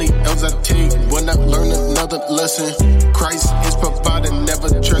 Only else I take when I learn another lesson. Christ is providing, never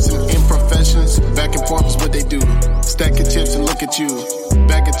trusting in professions. Back and forth is what they do. Stacking chips and look at you.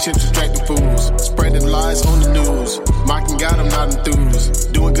 Bag of chips distracting fools. Spreading lies on the news. Mocking God, I'm not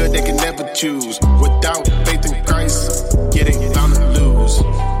enthused. Doing good, they can never choose. Without faith in Christ, yeah, they bound to lose.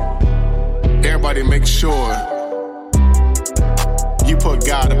 Everybody make sure you put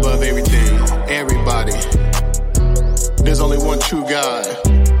God above everything. Everybody. There's only one true God.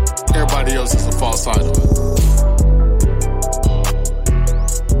 Everybody else is a false idol.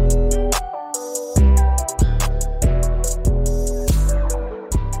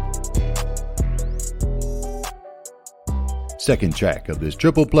 Second track of this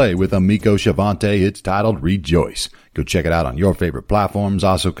triple play with Amico Shavante. It's titled Rejoice. Go check it out on your favorite platforms.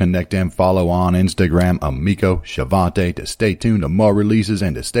 Also connect and follow on Instagram Amico Shavante to stay tuned to more releases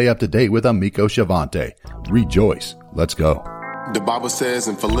and to stay up to date with Amico Shavante. Rejoice. Let's go. The Bible says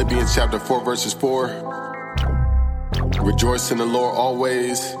in Philippians chapter 4 verses 4, rejoice in the Lord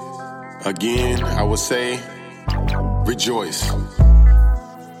always. Again, I will say, rejoice.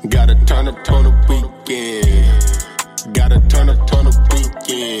 Gotta turn up on the weekend. Gotta turn up on the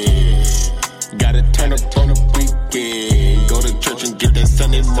weekend. Gotta turn up on the weekend. Go to church and get that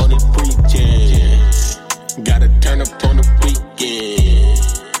Sunday morning preaching. Gotta turn up on the weekend.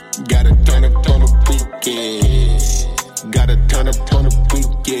 Gotta turn up on the weekend. Gotta turn up on the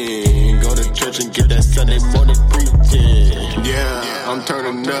weekend. Go to church and get that Sunday morning preaching. Yeah, I'm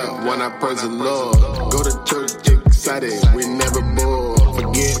turning up when I praise the Lord. Go to church excited, we never bored.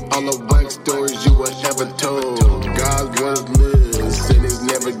 Forget all the whack stories you were ever told. God's word lives and it's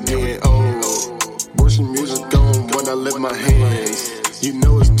never getting old. Worship music on when I lift my hands. You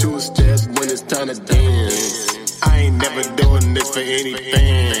know it's two steps when it's time to dance. I ain't never doing this for any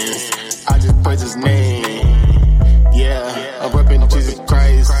fans. I just praise his name. Yeah, I'm repping Jesus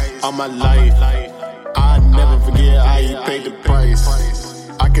Christ all my life. I never forget how he paid the price.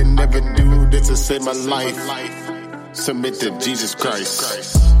 I can never do this to save my life. Submit to Jesus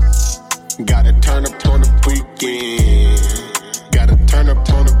Christ. Gotta turn up on the weekend. Gotta turn up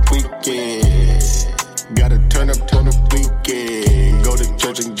on the weekend. Gotta turn up on the weekend. Go to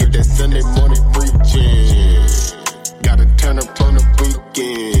church and get that Sunday morning preaching. Gotta turn up on the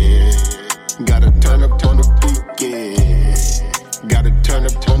weekend. Gotta turn up on the weekend. Gotta turn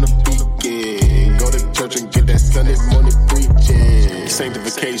up on the weekend. Go to church and get that Sunday morning preaching.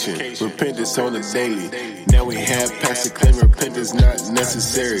 Sanctification, repentance on the daily. Now we have pastor claim repentance not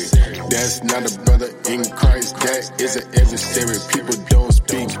necessary. That's not a brother in Christ, that is an adversary. People don't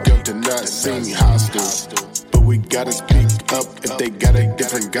speak up to not seem hostile, but we gotta speak up if they got a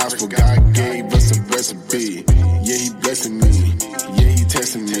different gospel. God gave us a recipe. Yeah, he blessing me. Yeah, he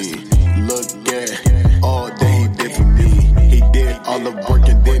testing me. Look at all that he did for me. He did all the work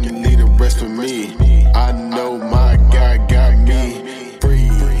and didn't leave the rest for me. I know my God got me free.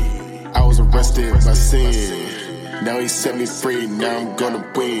 I was arrested by sin. Now he set me free. Now I'm gonna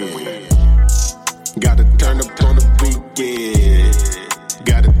win. Gotta turn up on the weekend.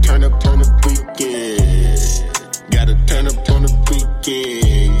 Gotta turn up on the weekend. Gotta turn up on the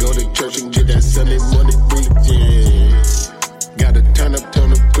weekend. Go to church and get that Sunday morning preaching. Gotta turn up on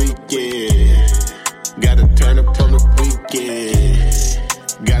the weekend. Gotta turn up on the weekend.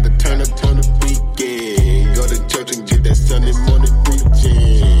 Gotta turn up on the weekend. Go to church and get that Sunday morning preaching.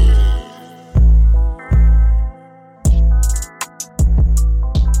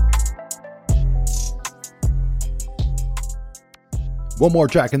 One more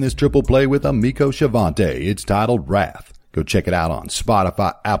track in this triple play with Amico Shavante. It's titled Wrath. Go check it out on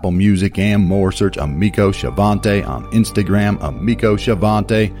Spotify, Apple Music, and more. Search Amico Shavante on Instagram, Amico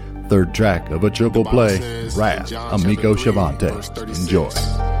Shavante. Third track of a triple play, Wrath, Amico Shavante. Enjoy.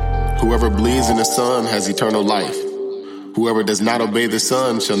 Whoever believes in the Son has eternal life. Whoever does not obey the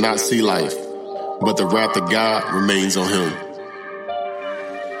Son shall not see life, but the wrath of God remains on him.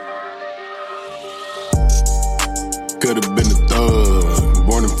 Could have been a thug,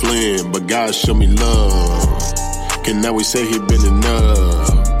 playing, but God show me love. Can always say he been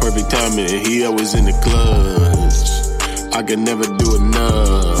enough. Perfect timing, he always in the clutch. I can never do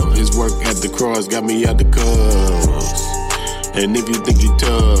enough. His work at the cross got me out the cuffs. And if you think you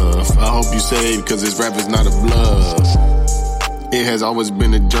tough, I hope you saved, cause this rap is not a bluff. It has always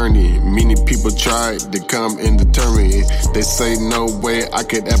been a journey. Many people tried to come and deter me. They say no way I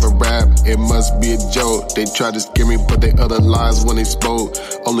could ever rap. It must be a joke. They tried to scare me, but they other lies when they spoke.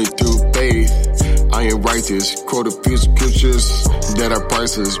 Only through faith I am righteous. Quote a few scriptures that are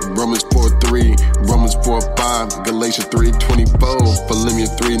priceless. Romans 4:3, Romans 4:5, Galatians 3:24,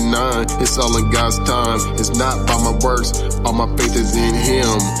 Philippians 3:9. It's all in God's time. It's not by my works. All my faith is in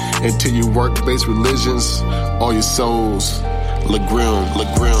Him. Until you work-based religions, all your souls. LaGrim.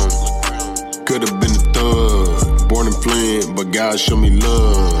 Could have been a thug, born in Flint, but God show me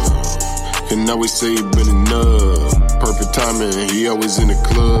love. Can always say he been enough. Perfect timing, he always in the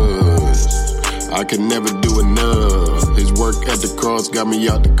clutch. I can never do enough. His work at the cross got me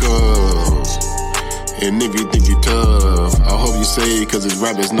out the cuffs. And if you think you tough, I hope you say, cause this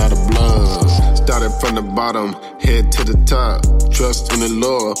rap is not a bluff. Started from the bottom, head to the top. Trust in the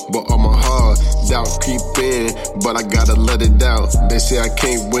Lord, but on my heart, doubt creep in, but I gotta let it out. They say I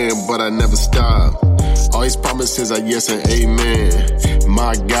can't win, but I never stop. All his promises are yes and amen.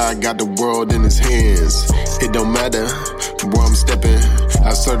 My God got the world in his hands. It don't matter where I'm stepping.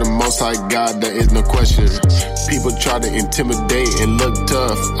 I serve the Most High God, there is no question. People try to intimidate and look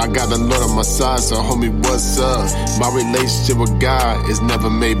tough. I got the Lord on my side, so homie, what's up? My relationship with God is never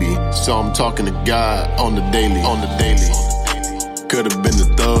maybe, so I'm talking to God on the daily. Could've been a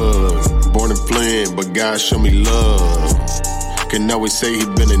thug, born in Flint, but God show me love. Can always say he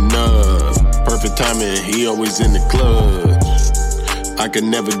been enough. Perfect timing, he always in the clutch. I can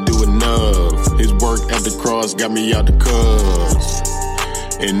never do enough. His work at the cross got me out the cuffs.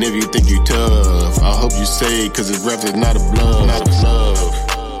 And if you think you tough, I hope you say, cause his rap is not a bluff. Not a bluff.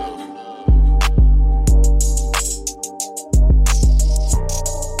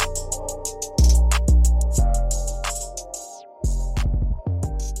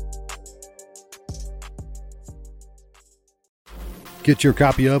 Get your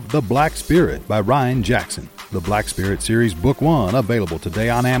copy of The Black Spirit by Ryan Jackson. The Black Spirit series Book 1 available today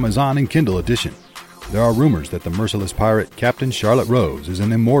on Amazon in Kindle edition. There are rumors that the merciless pirate Captain Charlotte Rose is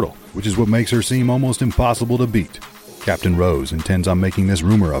an immortal, which is what makes her seem almost impossible to beat. Captain Rose intends on making this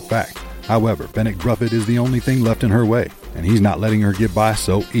rumor a fact. However, Bennett Gruffett is the only thing left in her way, and he's not letting her get by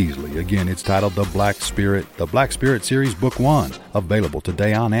so easily. Again, it's titled The Black Spirit series Book 1, available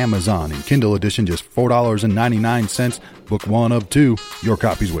today on Amazon in Kindle edition, just $4.99, Book 1 of 2. Your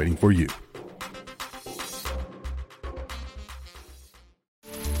copy's waiting for you.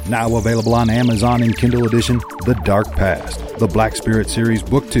 Now available on Amazon in Kindle edition, The Dark Past, The Black Spirit series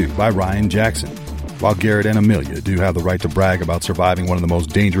Book 2 by Ryan Jackson. While Garrett and Amelia do have the right to brag about surviving one of the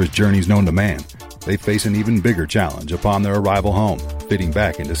most dangerous journeys known to man, they face an even bigger challenge upon their arrival home, fitting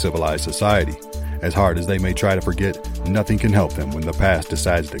back into civilized society. As hard as they may try to forget, nothing can help them when the past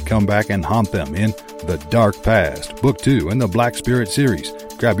decides to come back and haunt them in The Dark Past, Book 2 in the Black Spirit series.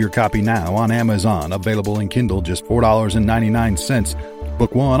 Grab your copy now on Amazon, available in Kindle, just $4.99.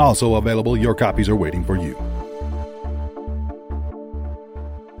 Book 1 also available. Your copies are waiting for you.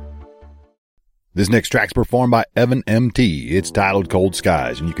 This next track's performed by Evan MT. It's titled Cold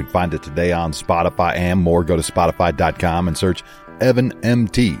Skies, and you can find it today on Spotify and more. Go to Spotify.com and search Evan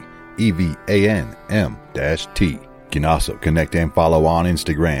MT, EVANM-T. You can also connect and follow on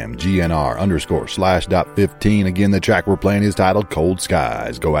Instagram, GNR_/.15. Again, the track we're playing is titled Cold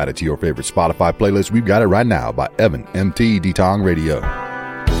Skies. Go add it to your favorite Spotify playlist. We've got it right now by Evan MT, D-Tong Radio.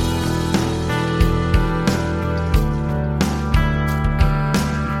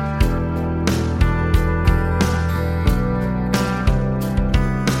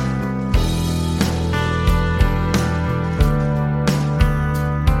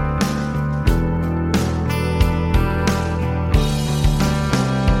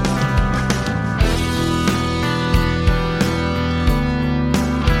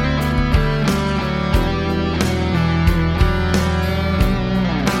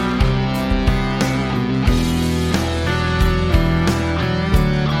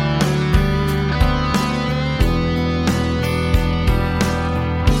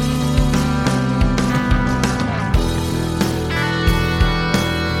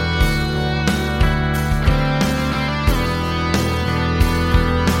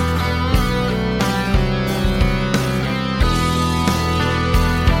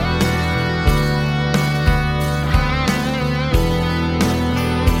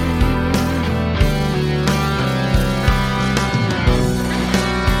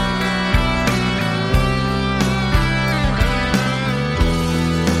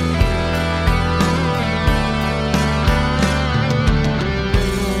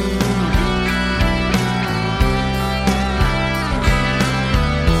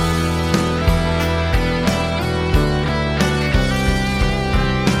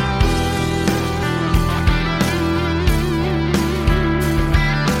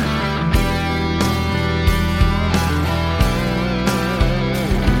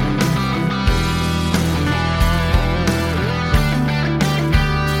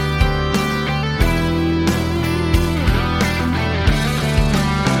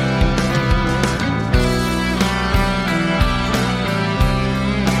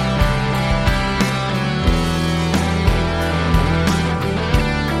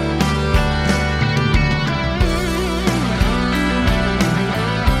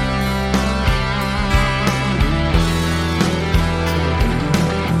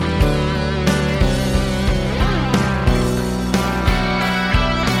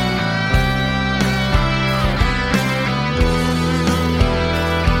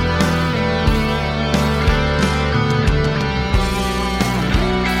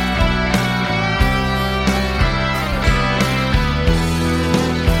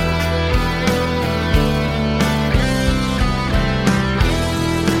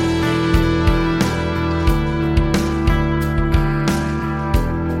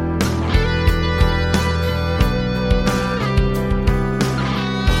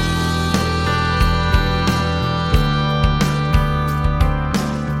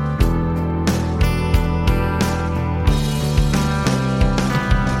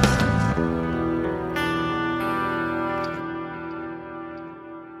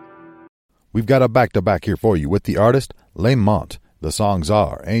 We've got a back-to-back here for you with the artist Les Mont. The songs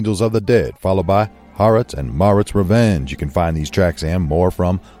are Angels of the Dead, followed by Haaretz and Maaretz Revenge. You can find these tracks and more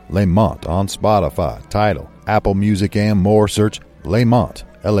from Les Mont on Spotify, Tidal, Apple Music, and more. Search Les Mont,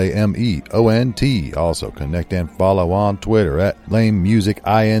 Lamont. Also connect and follow on Twitter at Lame Music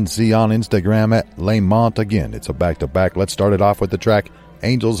Inc, on Instagram at Les Mont. Again, it's a back-to-back. Let's start it off with the track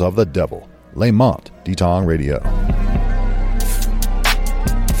Angels of the Devil. Les Mont, Detong Radio.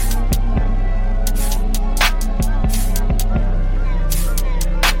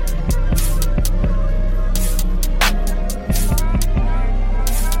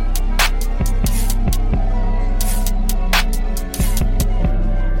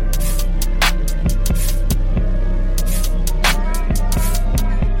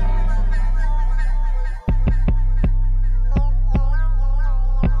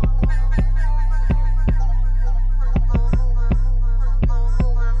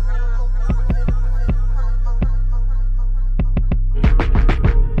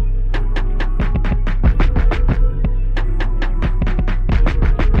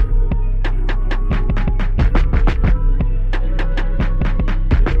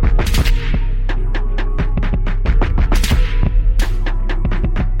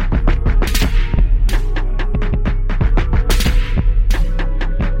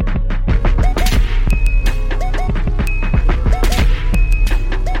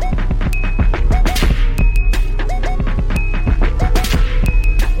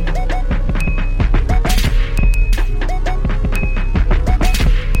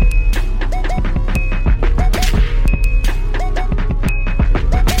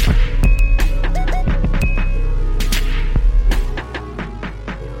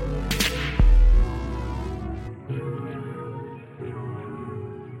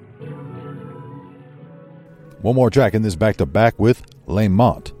 One more track in this back-to-back with Les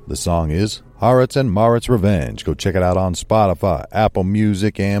Mont. The song is Haaretz and Maaretz Revenge. Go check it out on Spotify, Apple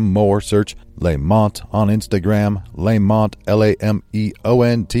Music, and more. Search Les Mont on Instagram, Les Mont,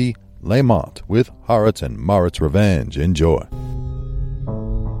 Lameont, Les Mont with Haaretz and Maaretz Revenge. Enjoy.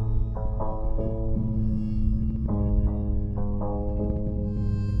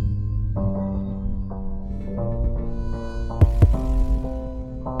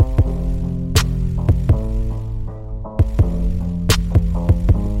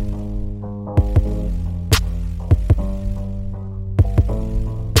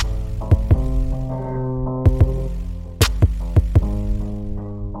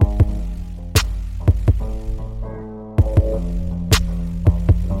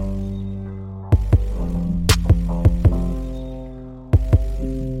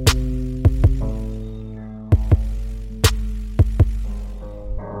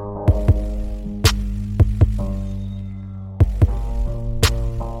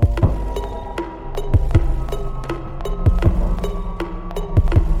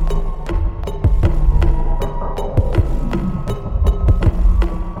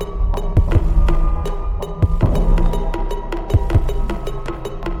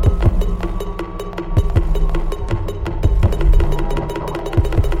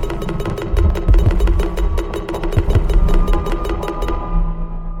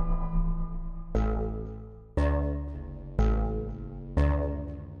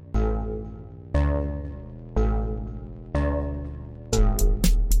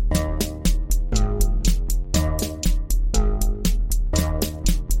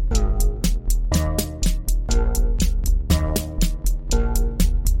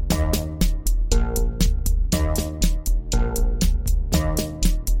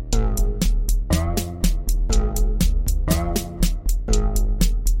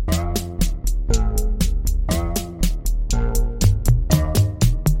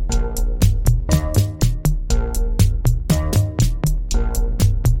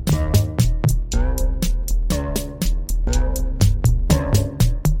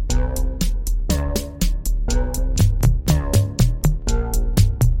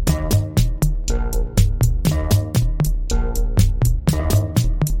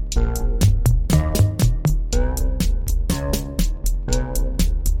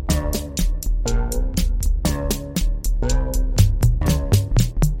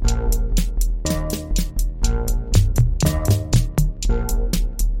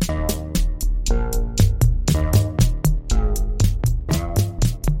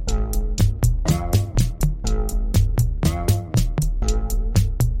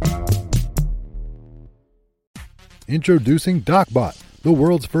 Introducing DocBot, the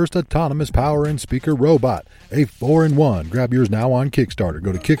world's first autonomous power and speaker robot, a 4-in-1. Grab yours now on Kickstarter.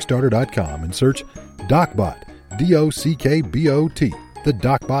 Go to Kickstarter.com and search DocBot, DOCKBOT. The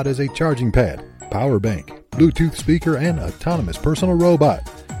DocBot is a charging pad, power bank, Bluetooth speaker, and autonomous personal robot.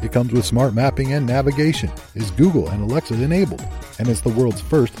 It comes with smart mapping and navigation, is Google and Alexa enabled, and is the world's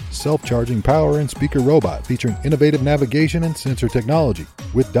first self-charging power and speaker robot featuring innovative navigation and sensor technology.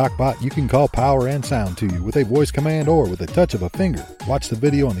 With DocBot, you can call power and sound to you with a voice command or with a touch of a finger. Watch the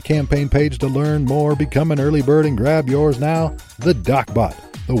video on the campaign page to learn more. Become an early bird and grab yours now. The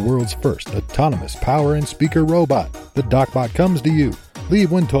DocBot, the world's first autonomous power and speaker robot. The DocBot comes to you.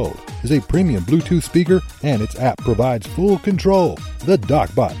 Leave when told is a premium Bluetooth speaker, and its app provides full control. The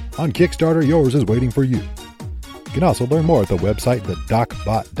DocBot. On Kickstarter, yours is waiting for you. You can also learn more at the website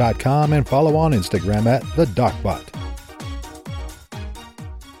thedocbot.com and follow on Instagram at thedocbot.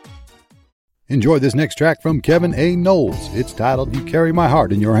 Enjoy this next track from Kevin A. Knowles. It's titled You Carry My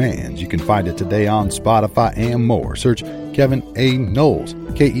Heart in Your Hands. You can find it today on Spotify and more. Search Kevin A. Knowles,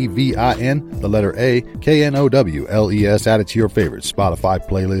 Kevin, the letter A, Knowles. Add it to your favorite Spotify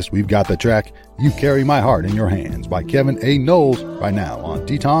playlist. We've got the track You Carry My Heart in Your Hands by Kevin A. Knowles right now on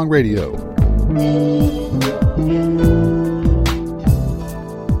T-Tong Radio.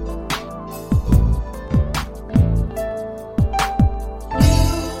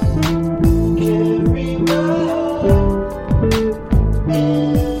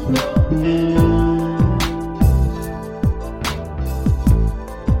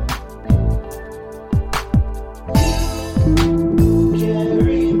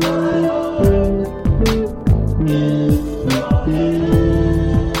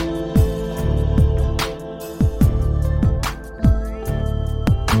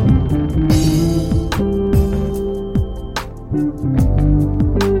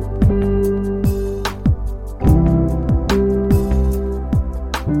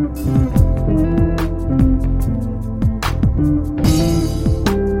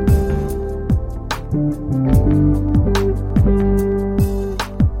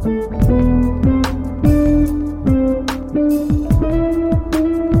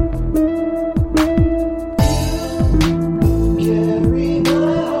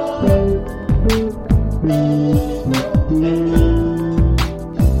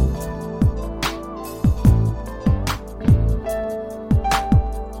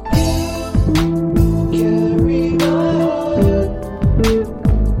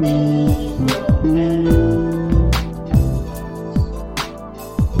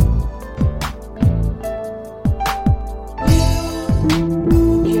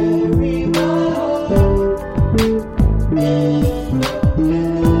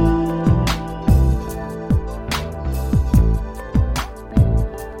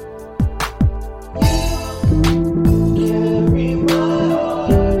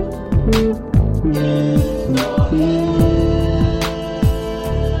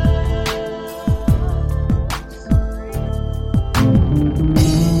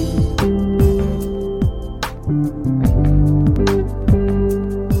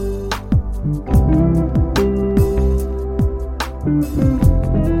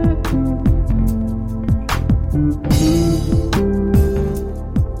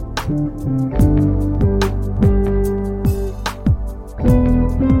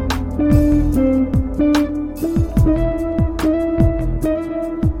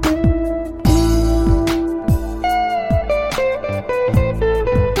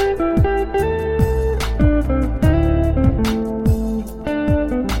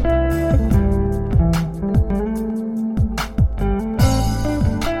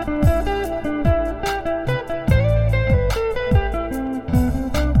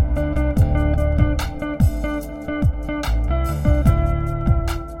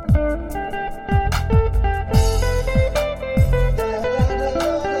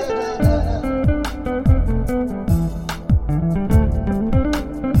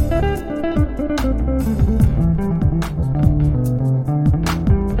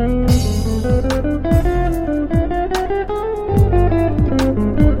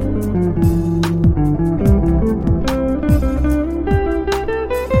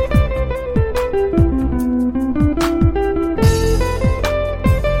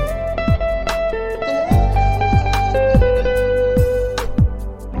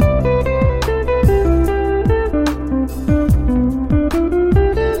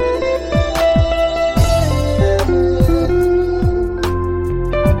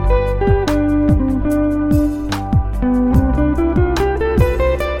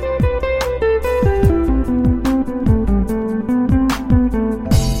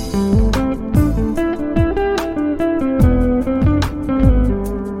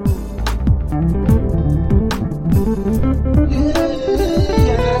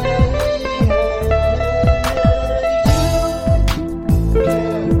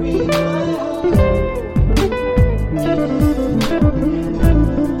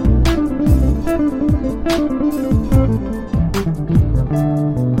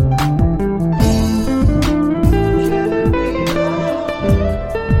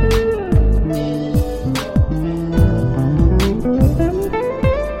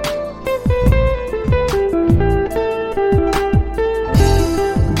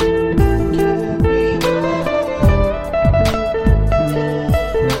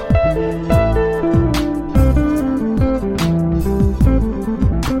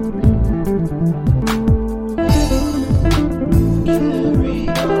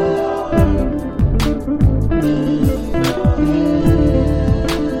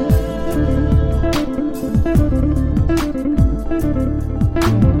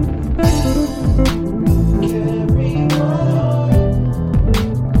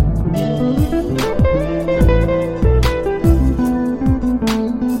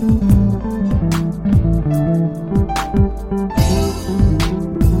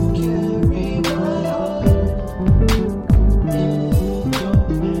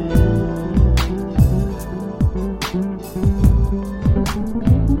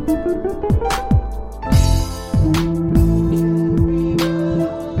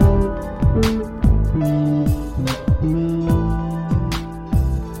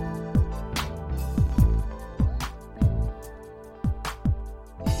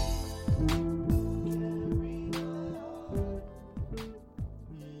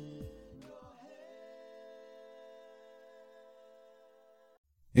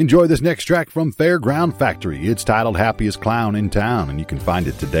 Enjoy this next track from Fairground Factory. It's titled Happiest Clown in Town, and you can find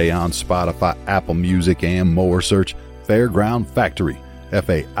it today on Spotify, Apple Music, and more. Search Fairground Factory,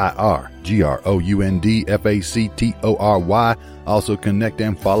 FAIRGROUND Also connect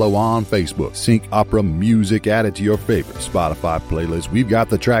and follow on Facebook. Sync Opera Music, add it to your favorite Spotify playlist. We've got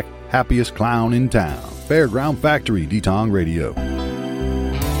the track Happiest Clown in Town. Fairground Factory, D-Tong Radio.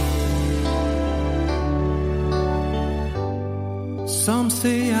 Some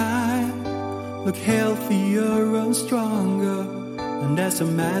say I look healthier and stronger, and as a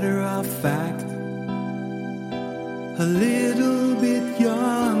matter of fact, a little bit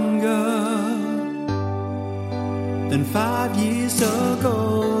younger than 5 years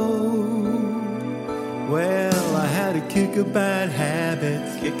ago. Well, I had to kick a bad habit,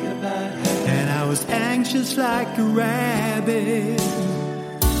 and I was anxious like a rabbit.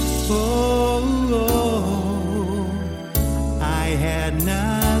 I had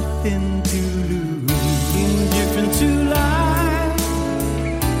nothing to lose, indifferent to life,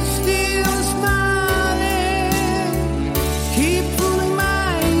 still smiling, keep fooling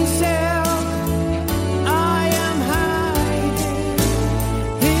myself. I am hiding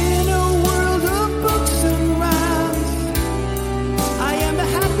in a world of books and rhymes. I am the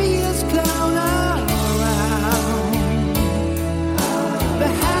happiest clown around, the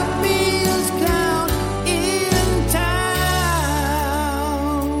happiest clown in town.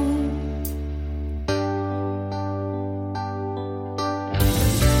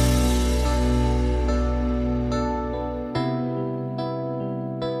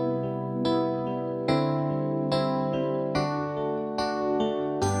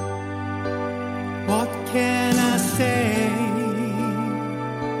 What can I say?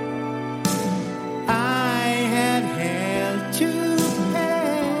 I had hell to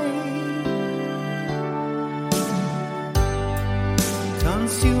pay,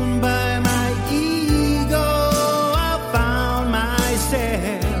 consumed by my ego. I found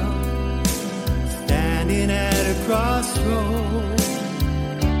myself standing at a crossroad.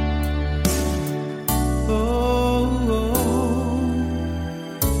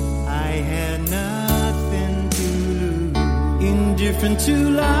 I had nothing to lose, indifferent to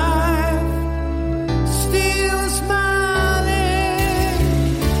life, still smiling,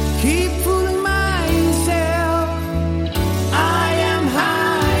 keep fooling myself. I am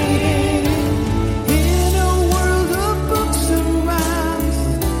hiding in a world of books and rhymes.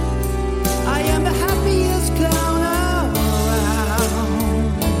 I am the happiest clown around,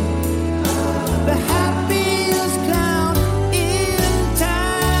 the happiest clown in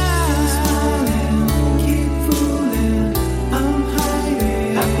town. Keep fooling, I'm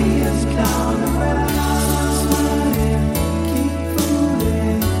hiding, happiest clown around. Smiling, keep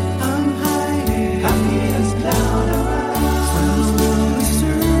fooling, I'm hiding, happiest clown around. From the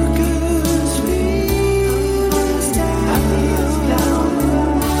circus feels down, happiest clown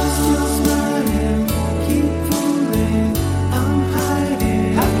around. Still smiling, keep fooling, I'm hiding,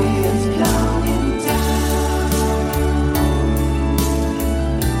 happiest clown in town.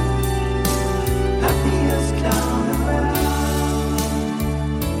 Happiest clown around.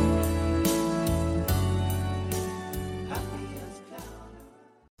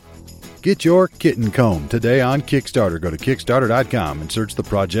 Get your kitten comb today on Kickstarter. Go to Kickstarter.com and search the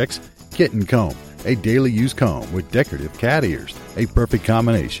project's Kitten Comb, a daily use comb with decorative cat ears. A perfect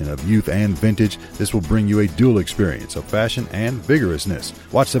combination of youth and vintage. This will bring you a dual experience of fashion and vigorousness.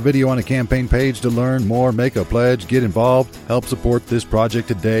 Watch the video on the campaign page to learn more, make a pledge, get involved, help support this project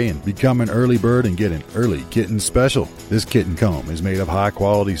today, and become an early bird and get an early kitten special. This kitten comb is made of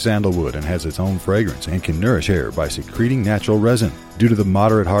high-quality sandalwood and has its own fragrance and can nourish hair by secreting natural resin. Due to the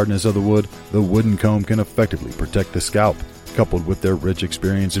moderate hardness of the wood, the wooden comb can effectively protect the scalp. Coupled with their rich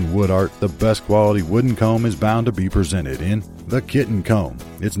experience in wood art, the best quality wooden comb is bound to be presented in the Kitten Comb.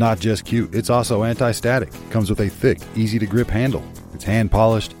 It's not just cute, it's also anti-static. Comes with a thick, easy-to-grip handle. It's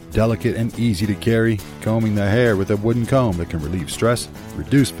hand-polished, delicate, and easy to carry, combing the hair with a wooden comb that can relieve stress,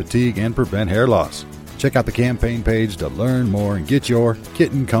 reduce fatigue, and prevent hair loss. Check out the campaign page to learn more and get your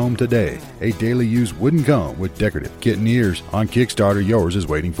Kitten Comb today. A daily use wooden comb with decorative kitten ears. On Kickstarter, yours is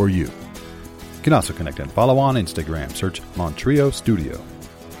waiting for you. You can also connect and follow on Instagram. Search Montrio Studio.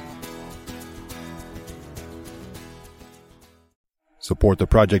 Support the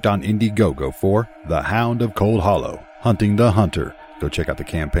project on Indiegogo for The Hound of Cold Hollow, Hunting the Hunter. Go check out the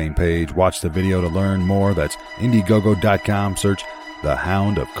campaign page, watch the video to learn more. That's Indiegogo.com. Search The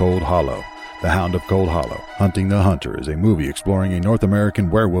Hound of Cold Hollow. The Hound of Cold Hollow, Hunting the Hunter is a movie exploring a North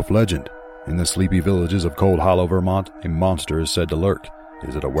American werewolf legend. In the sleepy villages of Cold Hollow, Vermont, a monster is said to lurk.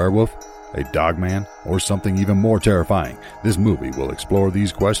 Is it a werewolf, a dogman, or something even more terrifying? This movie will explore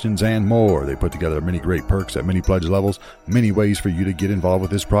these questions and more. They put together many great perks at many pledge levels, many ways for you to get involved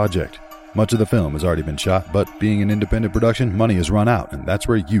with this project. Much of the film has already been shot, but being an independent production, money has run out, and that's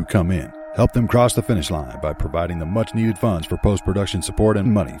where you come in. Help them cross the finish line by providing the much-needed funds for post-production support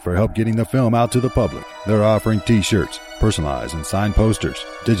and money for help getting the film out to the public. They're offering t-shirts, personalized and signed posters,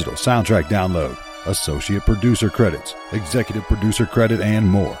 digital soundtrack download, associate producer credits, executive producer credit, and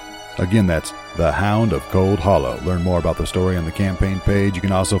more. Again, that's The Hound of Cold Hollow. Learn more about the story on the campaign page. You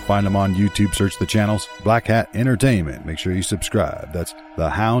can also find them on YouTube. Search the channels Black Hat Entertainment. Make sure you subscribe. That's The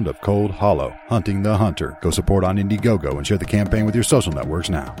Hound of Cold Hollow, Hunting the Hunter. Go support on Indiegogo and share the campaign with your social networks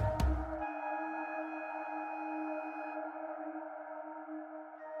now.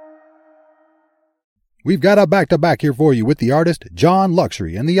 We've got a back-to-back here for you with the artist John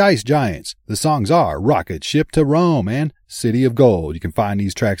Luxury and the Ice Giants. The songs are Rocket Ship to Rome and City of Gold. You can find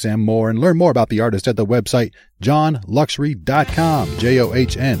these tracks and more and learn more about the artist at the website johnluxury.com,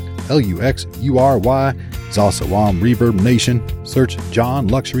 JOHNLUXURY. It's also on Reverb Nation. Search John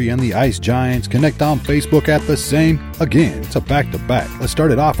Luxury and the Ice Giants. Connect on Facebook at the same. Again, it's a back-to-back. Let's start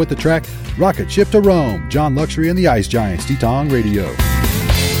it off with the track Rocket Ship to Rome, John Luxury and the Ice Giants, T-Tong Radio.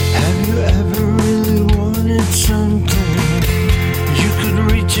 Have you ever really wanted something? You could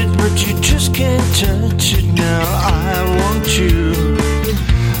reach it, but you just can't touch it. Now I want you,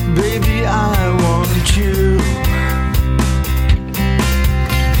 baby, I want you.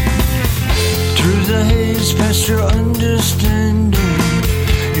 Through the haze, past your understanding,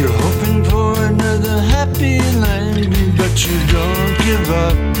 you're hoping for another happy landing, but you don't give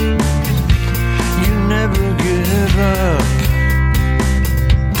up. You never give up.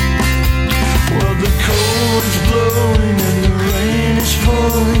 Well, the cold's blowing and the rain is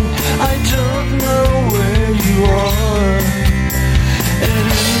falling. I don't know where you are. And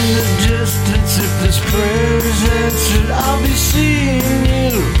in the distance, if this prayer is answered, I'll be seeing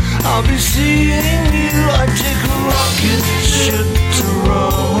you. I'll be seeing you. I take a rocket ship to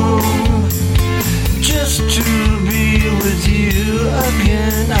Rome just to be with you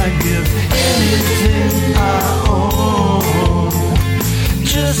again. I'd give anything I own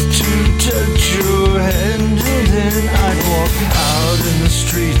just to touch your hand, and then I'd walk out in the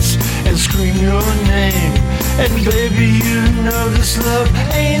streets and scream your name. And baby, you know this love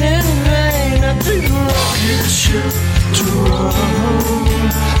ain't in vain. I take a rocket ship to Rome.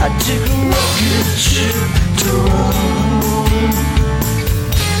 I take a rocket ship to Rome.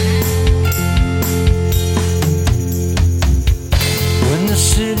 When the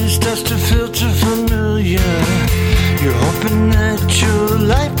city starts to feel too familiar, you're hoping that your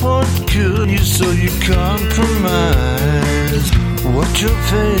life won't kill you, so you compromise what your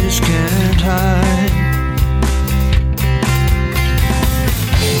face can't hide.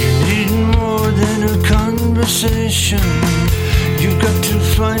 You need more than a conversation. You got to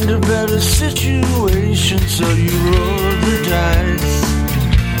find a better situation, so you roll the dice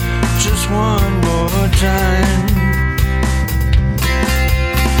just one more time.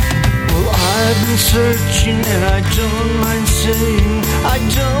 I've been searching and I don't mind saying I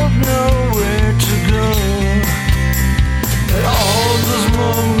don't know where to go. And all those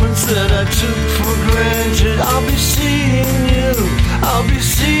moments that I took for granted, I'll be seeing you, I'll be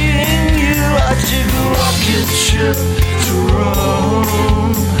seeing you. I take a rocket ship to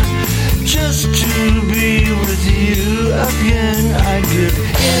Rome just to be with you again. I'd give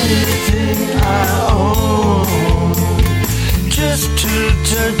anything I own just to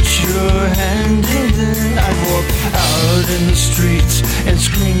touch your hand, and then I'd walk out in the streets and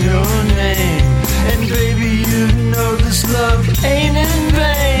scream your name. And baby, you know this love ain't in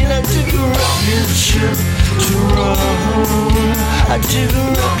vain. I took a rocket ship to Rome. I took a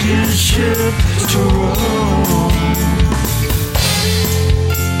rocket ship to Rome.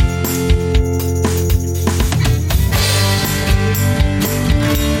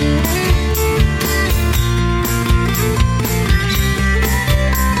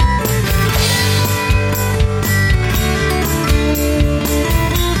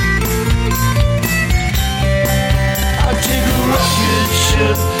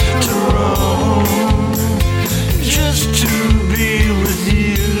 To Rome, just to be with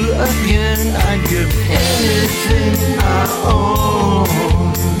you again. I'd give anything I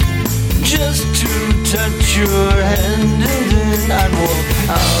own just to touch your hand, and then I'd walk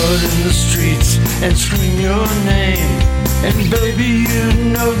out in the streets and scream your name. And baby, you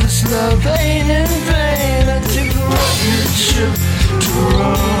know this love ain't in vain. I take a rocket ship to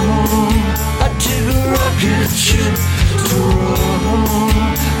Rome. I take a rocket ship to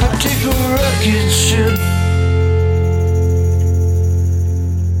Rome. I take a rocket ship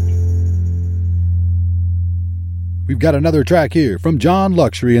got another track here from John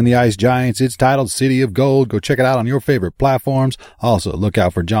Luxury and the Ice Giants. It's titled City of Gold. Go check it out on your favorite platforms. Also, look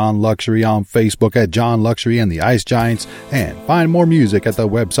out for John Luxury on Facebook at John Luxury and the Ice Giants. And find more music at the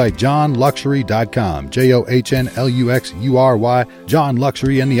website johnluxury.com. JOHNLUXURY. John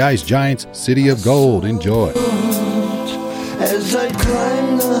Luxury and the Ice Giants, City of Gold. Enjoy. As I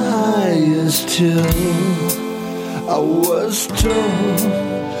climbed the highest hill, I was told,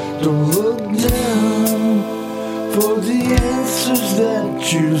 don't look down, for the answers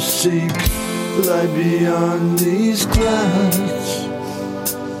that you seek lie beyond these clouds.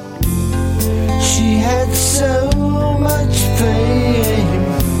 She had so much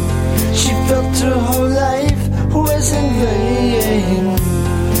fame, she felt her whole life was in vain.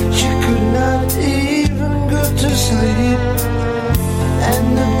 She could not even go to sleep,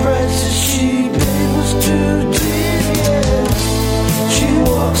 and the prices she paid was too deep. Yeah. She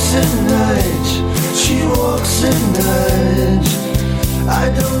walks at night, she walks at night. I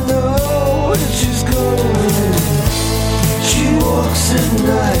don't know where she's going. She walks at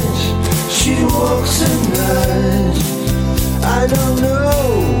night, she walks at night. I don't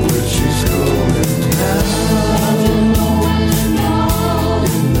know where she's going now.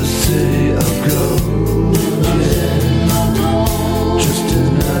 In the city of gold, yeah. Just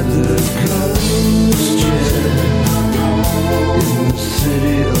another ghost, yeah. In the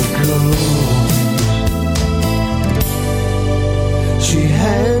city of gold. She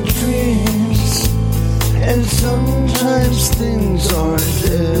had dreams, and sometimes things aren't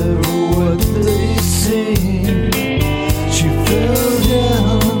ever what they seem. She fell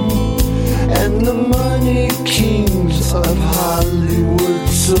down, and the money kings of Hollywood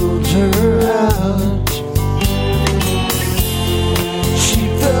sold her out. She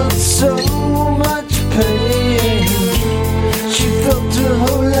felt so much pain, she felt her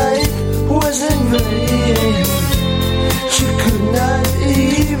whole life was in vain. She could not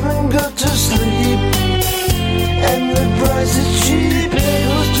even go to sleep, and the price that she paid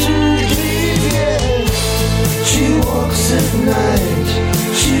was too deep, yeah. She walks at night,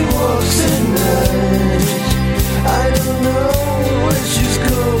 she walks at night. I don't know where she's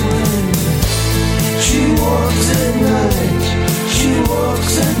going. She walks at night, she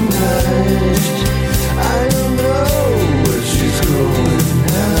walks at night. I don't know where she's going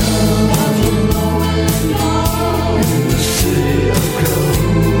now. In the city of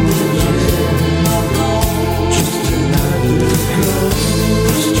gold, yeah. Just another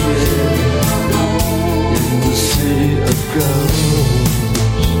ghost, yeah. In the city of gold.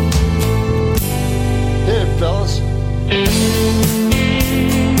 Hey, fellas.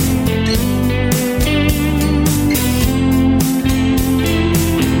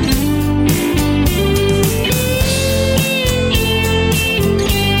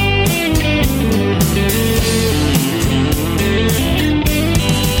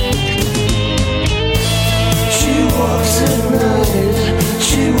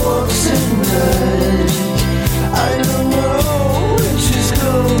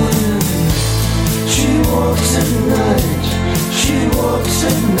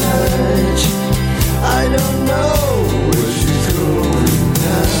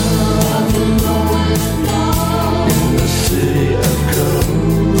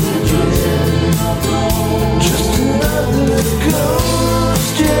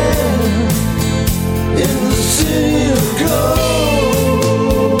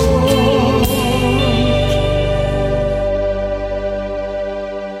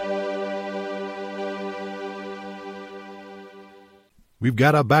 We've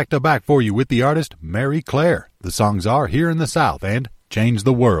got a back-to-back for you with the artist Mary Claire. The songs are Here in the South and Change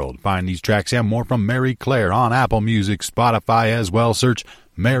the World. Find these tracks and more from Mary Claire on Apple Music, Spotify as well. Search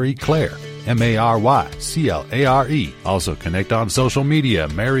Mary Claire, MaryClare. Also connect on social media,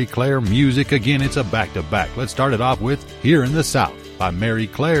 Mary Claire Music. Again, it's a back-to-back. Let's start it off with Here in the South by Mary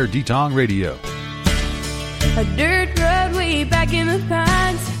Claire, D-Tong Radio. A dirt road way back in the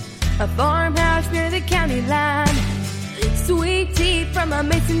pines, a farmhouse near the county line. Sweet tea from a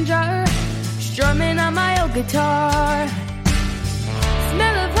mason jar, strumming on my old guitar.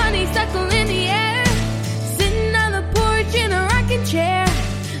 Smell of honeysuckle in the air, sitting on the porch in a rocking chair.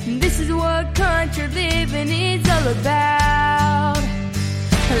 This is what country living is all about.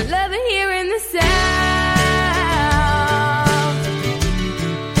 I love it here in the South.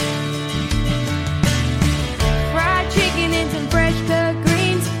 Fried chicken and some fresh cut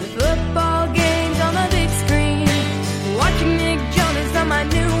greens, football games on the big screen. Watching Nick Jonas on my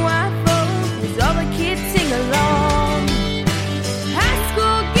new iPhone as all the kids sing along. High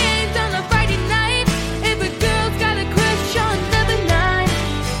school games on a Friday night, every girl's got a crush on number 9.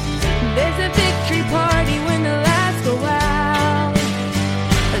 There's a victory party when the lights go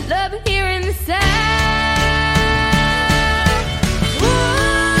the South. Ooh,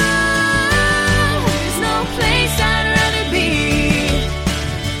 there's no place I'd rather be.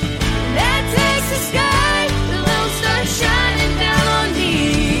 That Texas sky, the lone star shining down on me.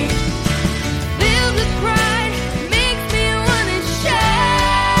 Filled with pride, makes me wanna shout.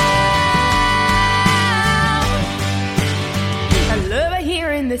 I love it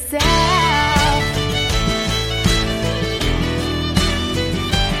here in the South.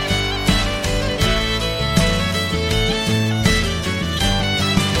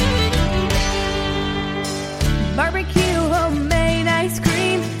 Barbecue, homemade ice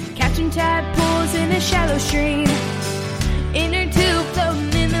cream, catching tadpoles in a shallow stream. Inner tube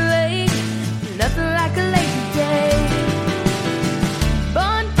floating in the lake, nothing like a lazy day.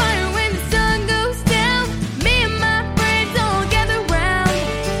 Bonfire when the sun goes down, me and my friends all gather round.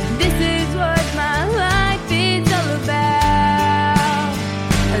 This is what my life is all about.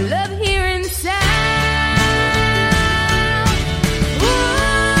 I love here in the South.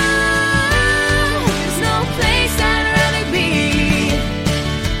 There's no place I'd rather be.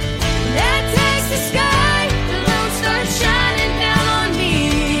 That Texas sky, the lone star shining down on me.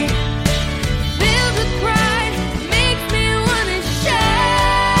 Filled with pride, makes me wanna shout.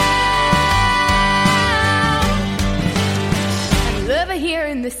 I love it here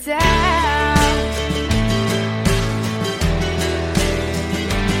in the South.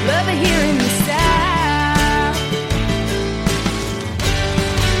 Love it here in the South.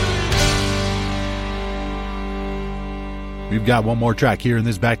 We've got one more track here in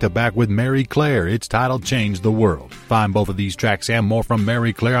this back-to-back with Mary Claire. It's titled Change the World. Find both of these tracks and more from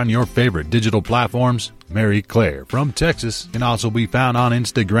Mary Claire on your favorite digital platforms. Mary Claire from Texas can also be found on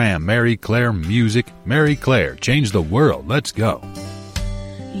Instagram, Mary Claire Music. Mary Claire, Change the World. Let's go.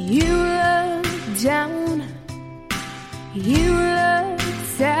 You look down, you look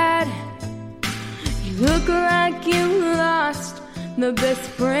sad, you look like you lost the best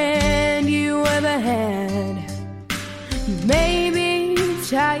friend you ever had. You may be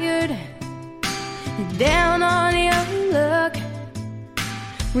tired and down on your luck.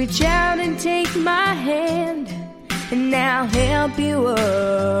 Reach out and take my hand, and I'll help you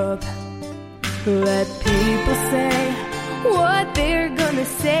up. Let people say what they're gonna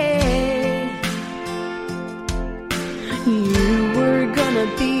say. You were gonna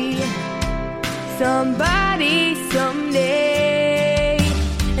be somebody someday,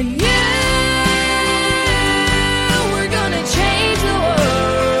 and you were gonna change the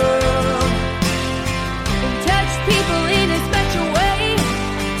world and touch people in a special way,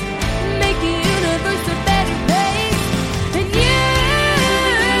 make the universe a better place. And you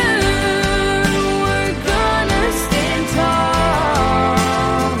were gonna stand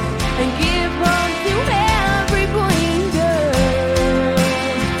tall and give hope to every boy and girl.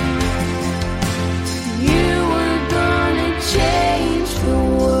 You were gonna change the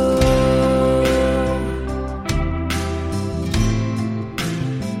world.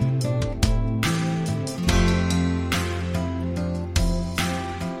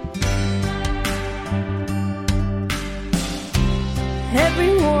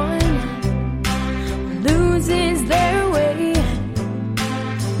 Everyone loses their way.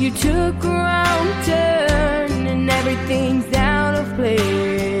 You took a wrong turn and everything's out of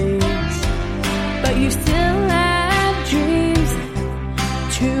place, but you still have dreams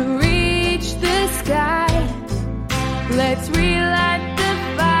to reach the sky. Let's relight the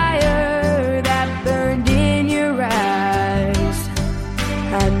fire that burned in your eyes.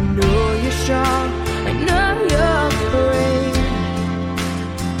 I know you're strong, I know you're brave,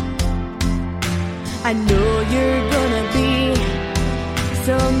 I know you're gonna be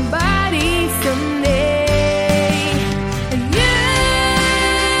somebody someday. And you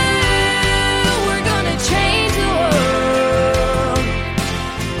were gonna change the world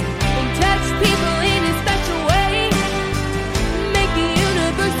and touch people in a special way, make the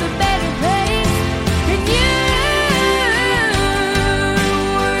universe a better place. And you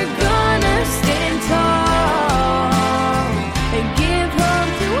were gonna stand tall and give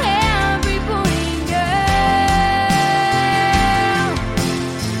hope to every boy and girl.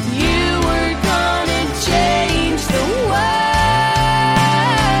 You were gonna change the world.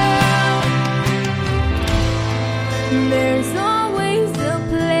 There's always a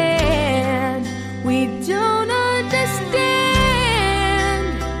plan we don't understand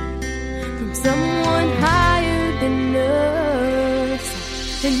from someone higher than us.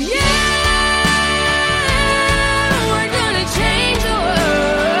 And you were gonna change the world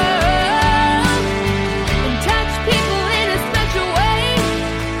and touch people in a special way,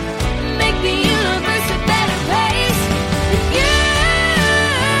 make the universe a better place. And you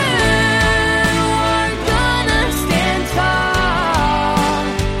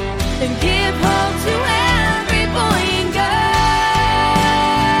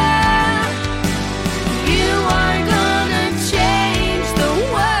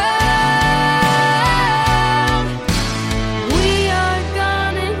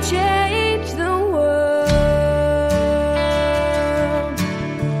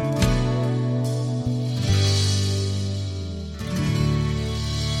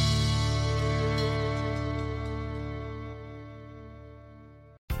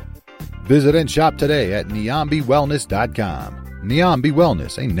Visit and shop today at neonbewellness.com. Neonbe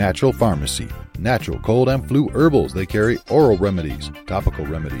Wellness, a natural pharmacy. Natural cold and flu herbals. They carry oral remedies, topical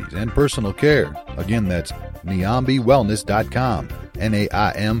remedies, and personal care. Again, that's neonbewellness.com.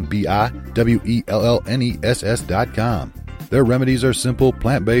 NAIMBIWELLNESS.com. Their remedies are simple,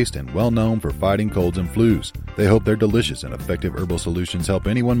 plant-based, and well-known for fighting colds and flus. They hope their delicious and effective herbal solutions help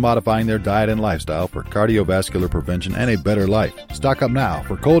anyone modifying their diet and lifestyle for cardiovascular prevention and a better life. Stock up now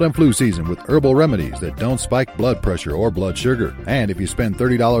for cold and flu season with herbal remedies that don't spike blood pressure or blood sugar. And if you spend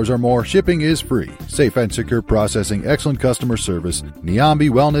 $30 or more, shipping is free. Safe and secure processing, excellent customer service. Neonbe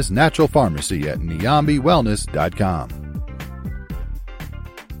Wellness Natural Pharmacy at neonbewellness.com.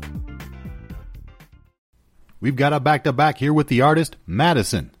 We've got a back-to-back here with the artist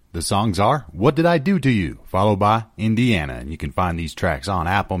Madison. The songs are What Did I Do to You, followed by Indiana. And you can find these tracks on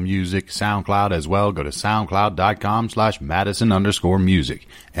Apple Music, SoundCloud as well. Go to soundcloud.com/Madison_music.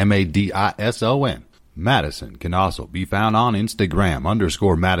 MADISON. Madison can also be found on Instagram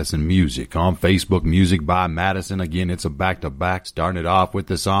 _Madison Music. On Facebook, Music by Madison. Again, it's a back-to-back. Starting it off with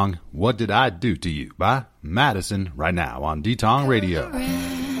the song What Did I Do to You by Madison right now on D-Tong Radio.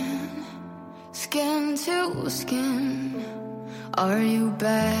 Skin to skin, are you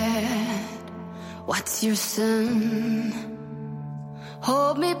bad? What's your sin?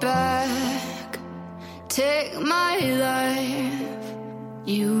 Hold me back, take my life.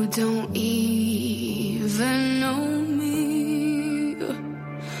 You don't even know me. Oh,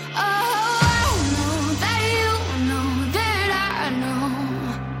 I know that you know that I know.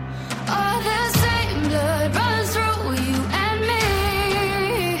 All the same blood runs through you and me.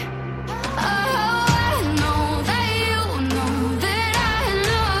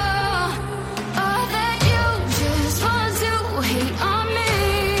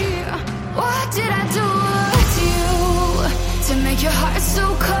 Your heart so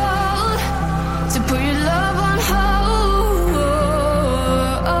cold, to put your love on hold.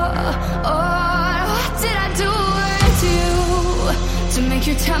 What did I do to you, to make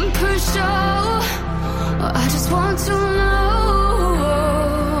your temper show? I just want to know.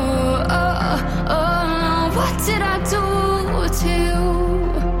 What did I do to you?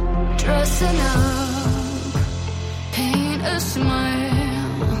 Dressing up, paint a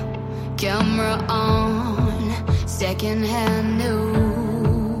smile, camera on. Secondhand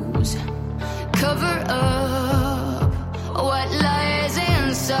news, cover up what lies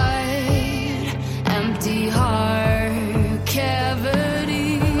inside, empty heart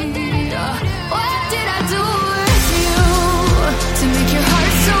cavity. What did I do to you, to make your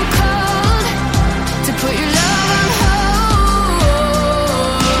heart so cold, to put your love on hold?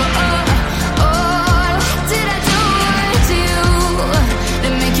 What did I do to you, to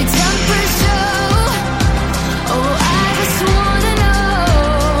make your temper show? Oh, I just wanna know.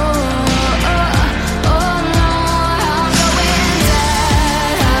 Oh no, I'm going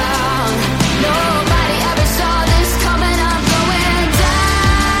down. Nobody ever saw this coming. I'm going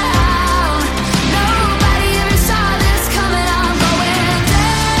down. Nobody ever saw this coming. I'm going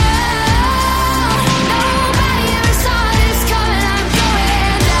down. Nobody ever saw this coming. I'm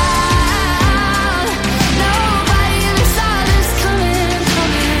going down. Nobody ever saw this coming.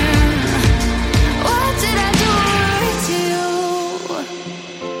 What did I do?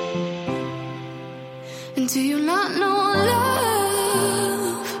 And do you not know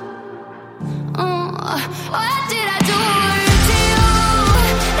love? What did I do to you,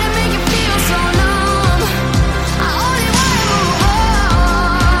 that make you feel so numb? I only wanna move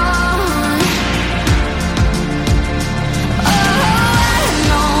on. Oh, I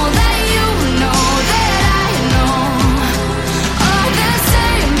know that you know that I know. All the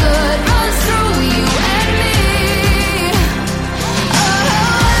same blood runs through you and me.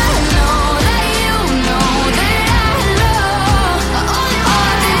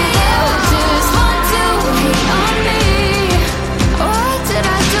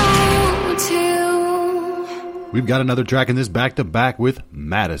 We've got another track in this back-to-back with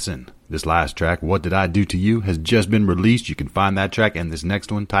Madison. This last track, What Did I Do to You, has just been released. You can find that track and this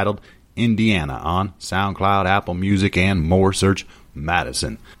next one titled Indiana on SoundCloud, Apple Music, and more. Search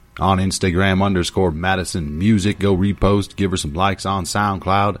Madison. On Instagram _Madison Music. Go repost, give her some likes on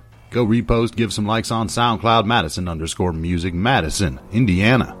SoundCloud. Go repost, give some likes on SoundCloud, Madison _Music, Madison,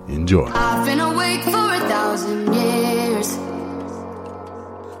 Indiana. Enjoy. I've been awake for 1,000 years,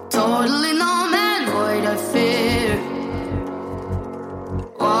 totally numb and void of fear,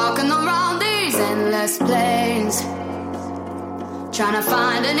 walking around these endless plains, trying to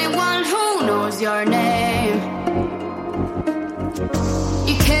find anyone who knows your name.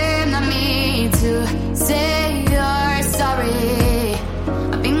 You came to me to say you're sorry.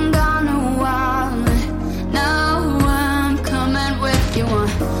 I've been gone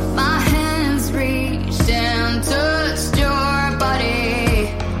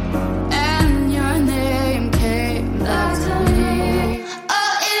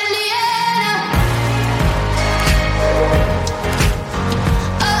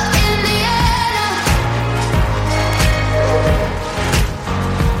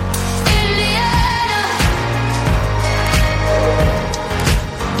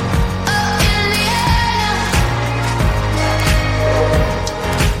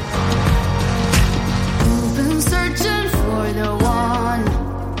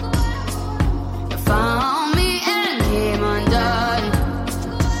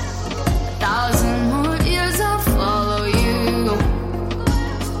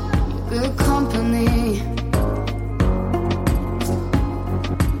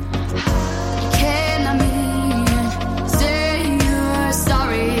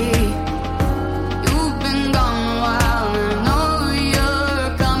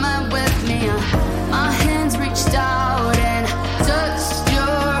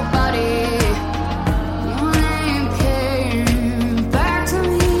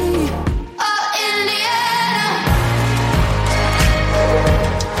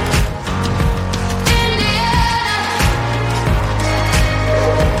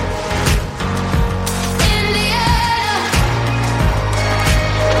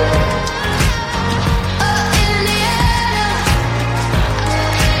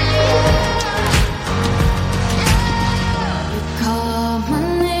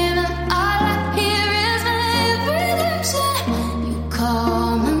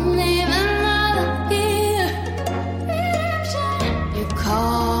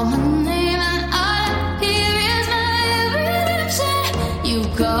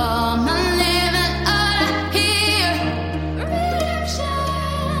come and live and out here. Redemption.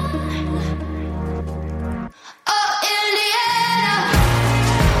 Oh, Indiana.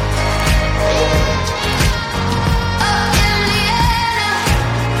 Oh, Indiana.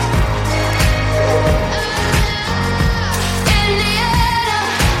 Indiana.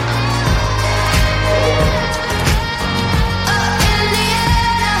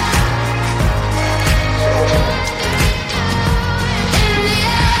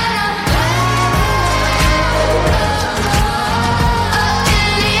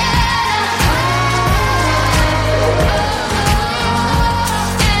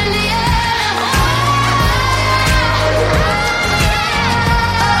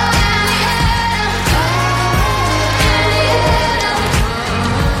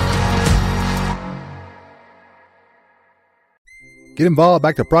 Get involved.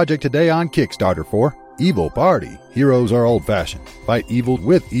 Back to Project Today on Kickstarter for Evil Party. Heroes are old-fashioned. Fight evil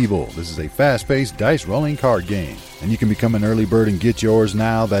with evil. This is a fast-paced dice-rolling card game, and you can become an early bird and get yours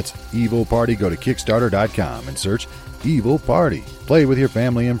now. That's Evil Party. Go to Kickstarter.com and search Evil Party. Play with your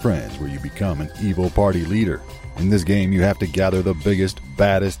family and friends where you become an evil party leader. In this game, you have to gather the biggest,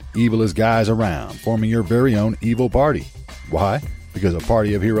 baddest, evilest guys around, forming your very own evil party. Why? Because a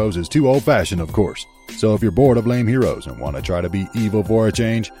party of heroes is too old-fashioned, of course. So if you're bored of lame heroes and want to try to be evil for a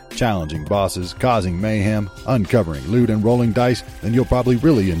change, challenging bosses, causing mayhem, uncovering loot, and rolling dice, then you'll probably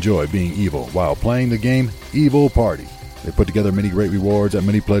really enjoy being evil while playing the game Evil Party. They put together many great rewards at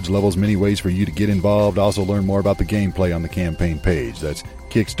many pledge levels, many ways for you to get involved. Also learn more about the gameplay on the campaign page. That's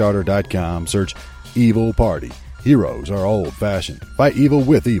Kickstarter.com. Search Evil Party. Heroes are old-fashioned. Fight evil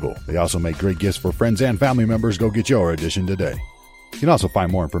with evil. They also make great gifts for friends and family members. Go get your edition today. You can also find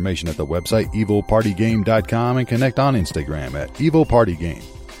more information at the website evilpartygame.com and connect on Instagram at evilpartygame.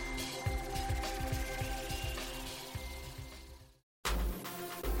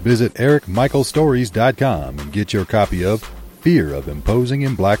 Visit ericmichaelstories.com and get your copy of Fear of Imposing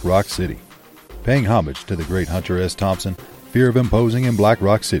in Black Rock City. Paying homage to the great Hunter S. Thompson, Fear of Imposing in Black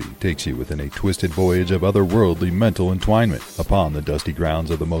Rock City takes you within a twisted voyage of otherworldly mental entwinement upon the dusty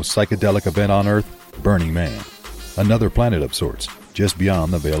grounds of the most psychedelic event on Earth, Burning Man. Another planet of sorts, just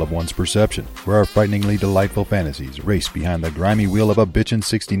beyond the veil of one's perception, where our frighteningly delightful fantasies race behind the grimy wheel of a bitchin'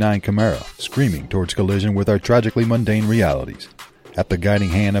 69 Camaro, screaming towards collision with our tragically mundane realities. At the guiding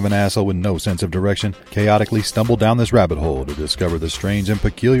hand of an asshole with no sense of direction, chaotically stumble down this rabbit hole to discover the strange and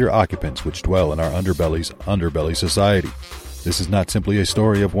peculiar occupants which dwell in our underbelly's underbelly society. This is not simply a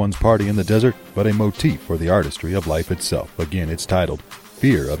story of one's party in the desert, but a motif for the artistry of life itself. Again, it's titled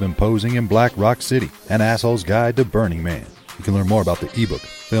Fear of Imposing in Black Rock City, An Asshole's Guide to Burning Man. You can learn more about the ebook,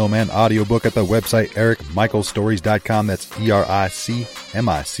 film, and audiobook at the website ericmichaelstories.com. That's ERICMICHAEL.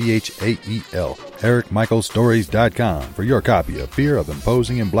 ericmichaelstories.com for your copy of Fear of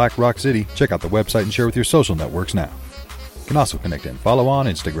Imposing in Black Rock City. Check out the website and share with your social networks now. You can also connect and follow on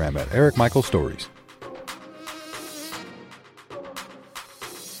Instagram at ericmichaelstories.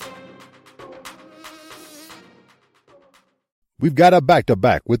 We've got a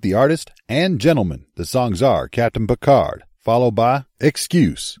back-to-back with the artist and gentleman. The songs are Captain Picard, followed by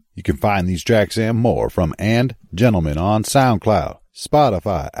Excuse. You can find these tracks and more from And Gentleman on SoundCloud,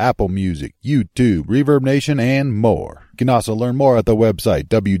 Spotify, Apple Music, YouTube, Reverb Nation, and more. You can also learn more at the website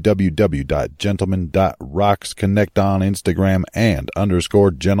www.gentleman.rocks. Connect on Instagram and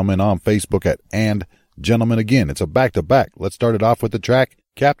 _gentleman on Facebook at And Gentleman. Again, it's a back-to-back. Let's start it off with the track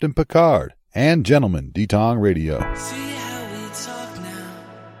Captain Picard and Gentleman, D-Tong Radio.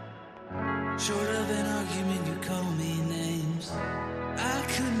 Short of an argument, you call me names. I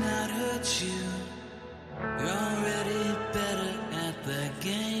could not hurt you. You're already better at the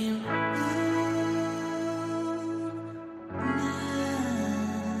game.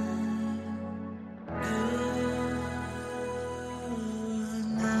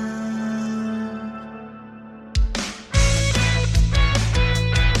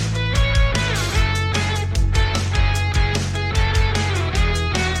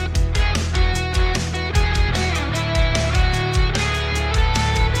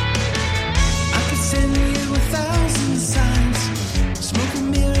 Without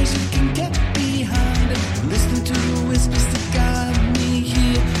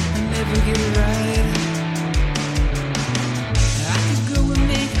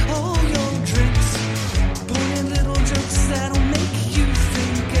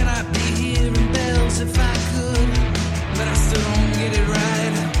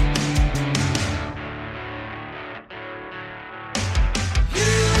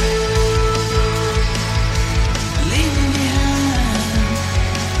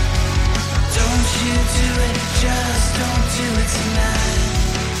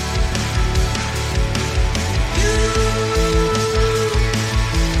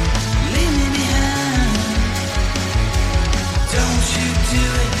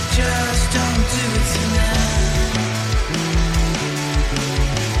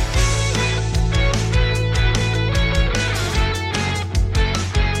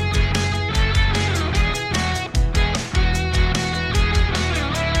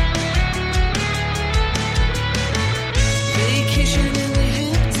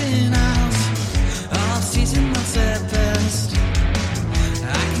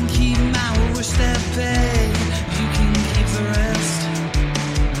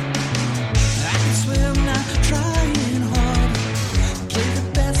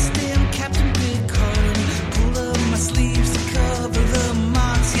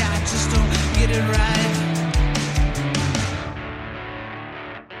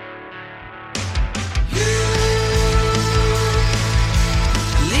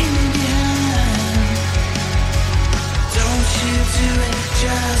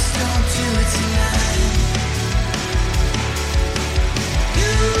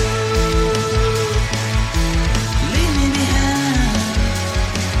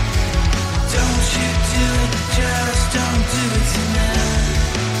do it tonight.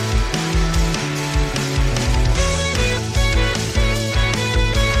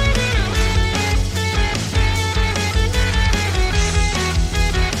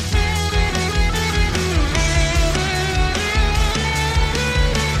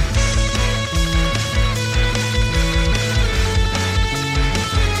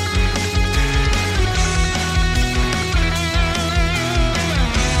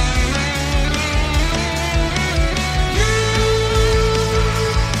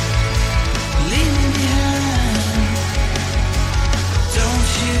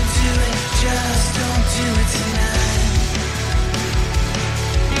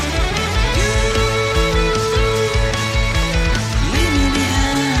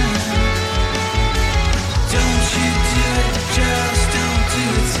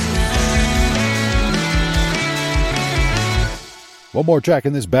 One more track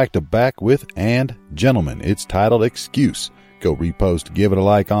in this back-to-back with And Gentleman. It's titled Excuse. Go repost, give it a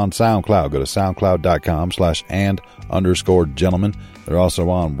like on SoundCloud. Go to soundcloud.com/and_gentleman. They're also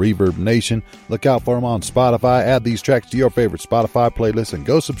on Reverb Nation. Look out for them on Spotify. Add these tracks to your favorite Spotify playlist and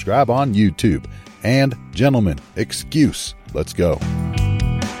go subscribe on YouTube. And Gentleman, Excuse. Let's go.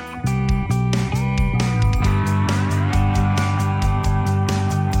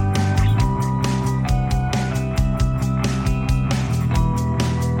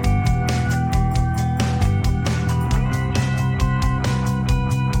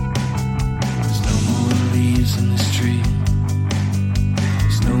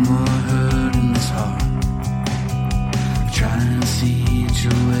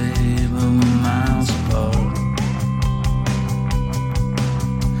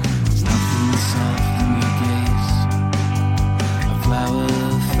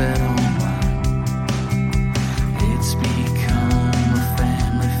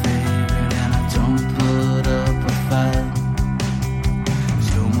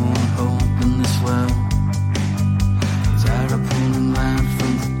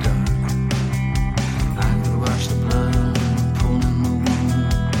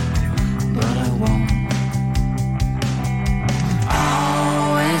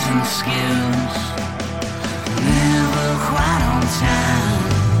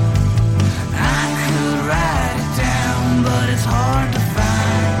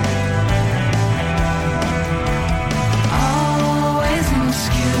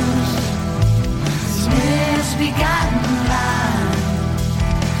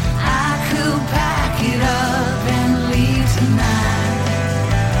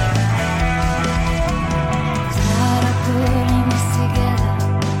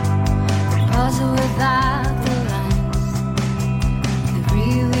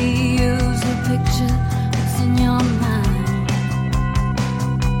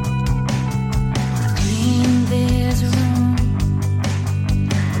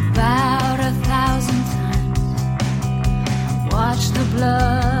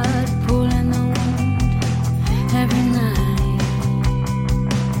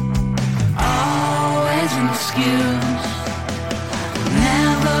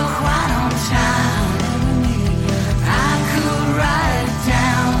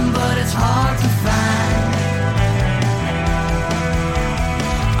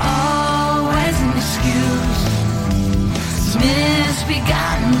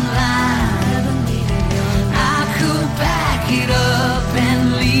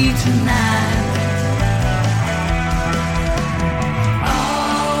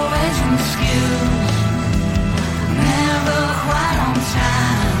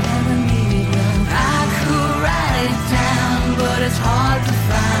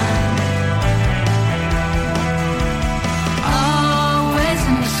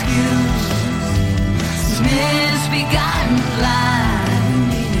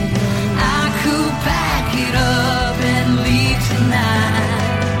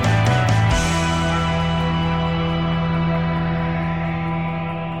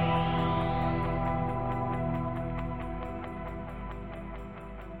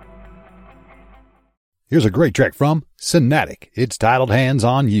 Here's a great track from Sinatic. It's titled Hands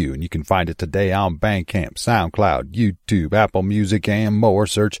on You, and you can find it today on Bandcamp, SoundCloud, YouTube, Apple Music, and more.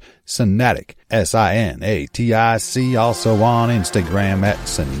 Search Sinatic, Sinatic. Also on Instagram at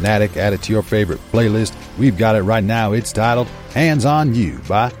Sinatic. Add it to your favorite playlist. We've got it right now. It's titled Hands on You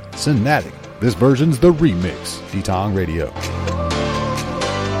by Sinatic. This version's the remix. D-Tong Radio.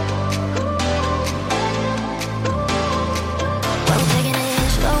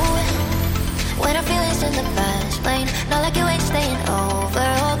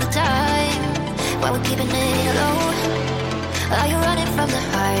 Keeping it low. Are you running from the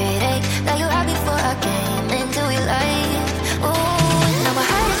heartache that you had before I came into your life?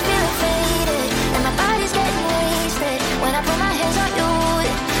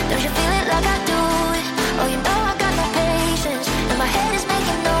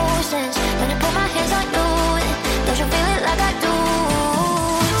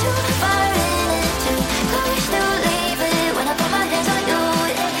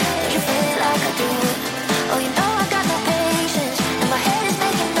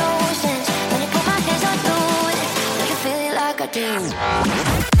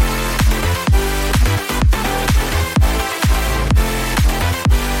 Bye.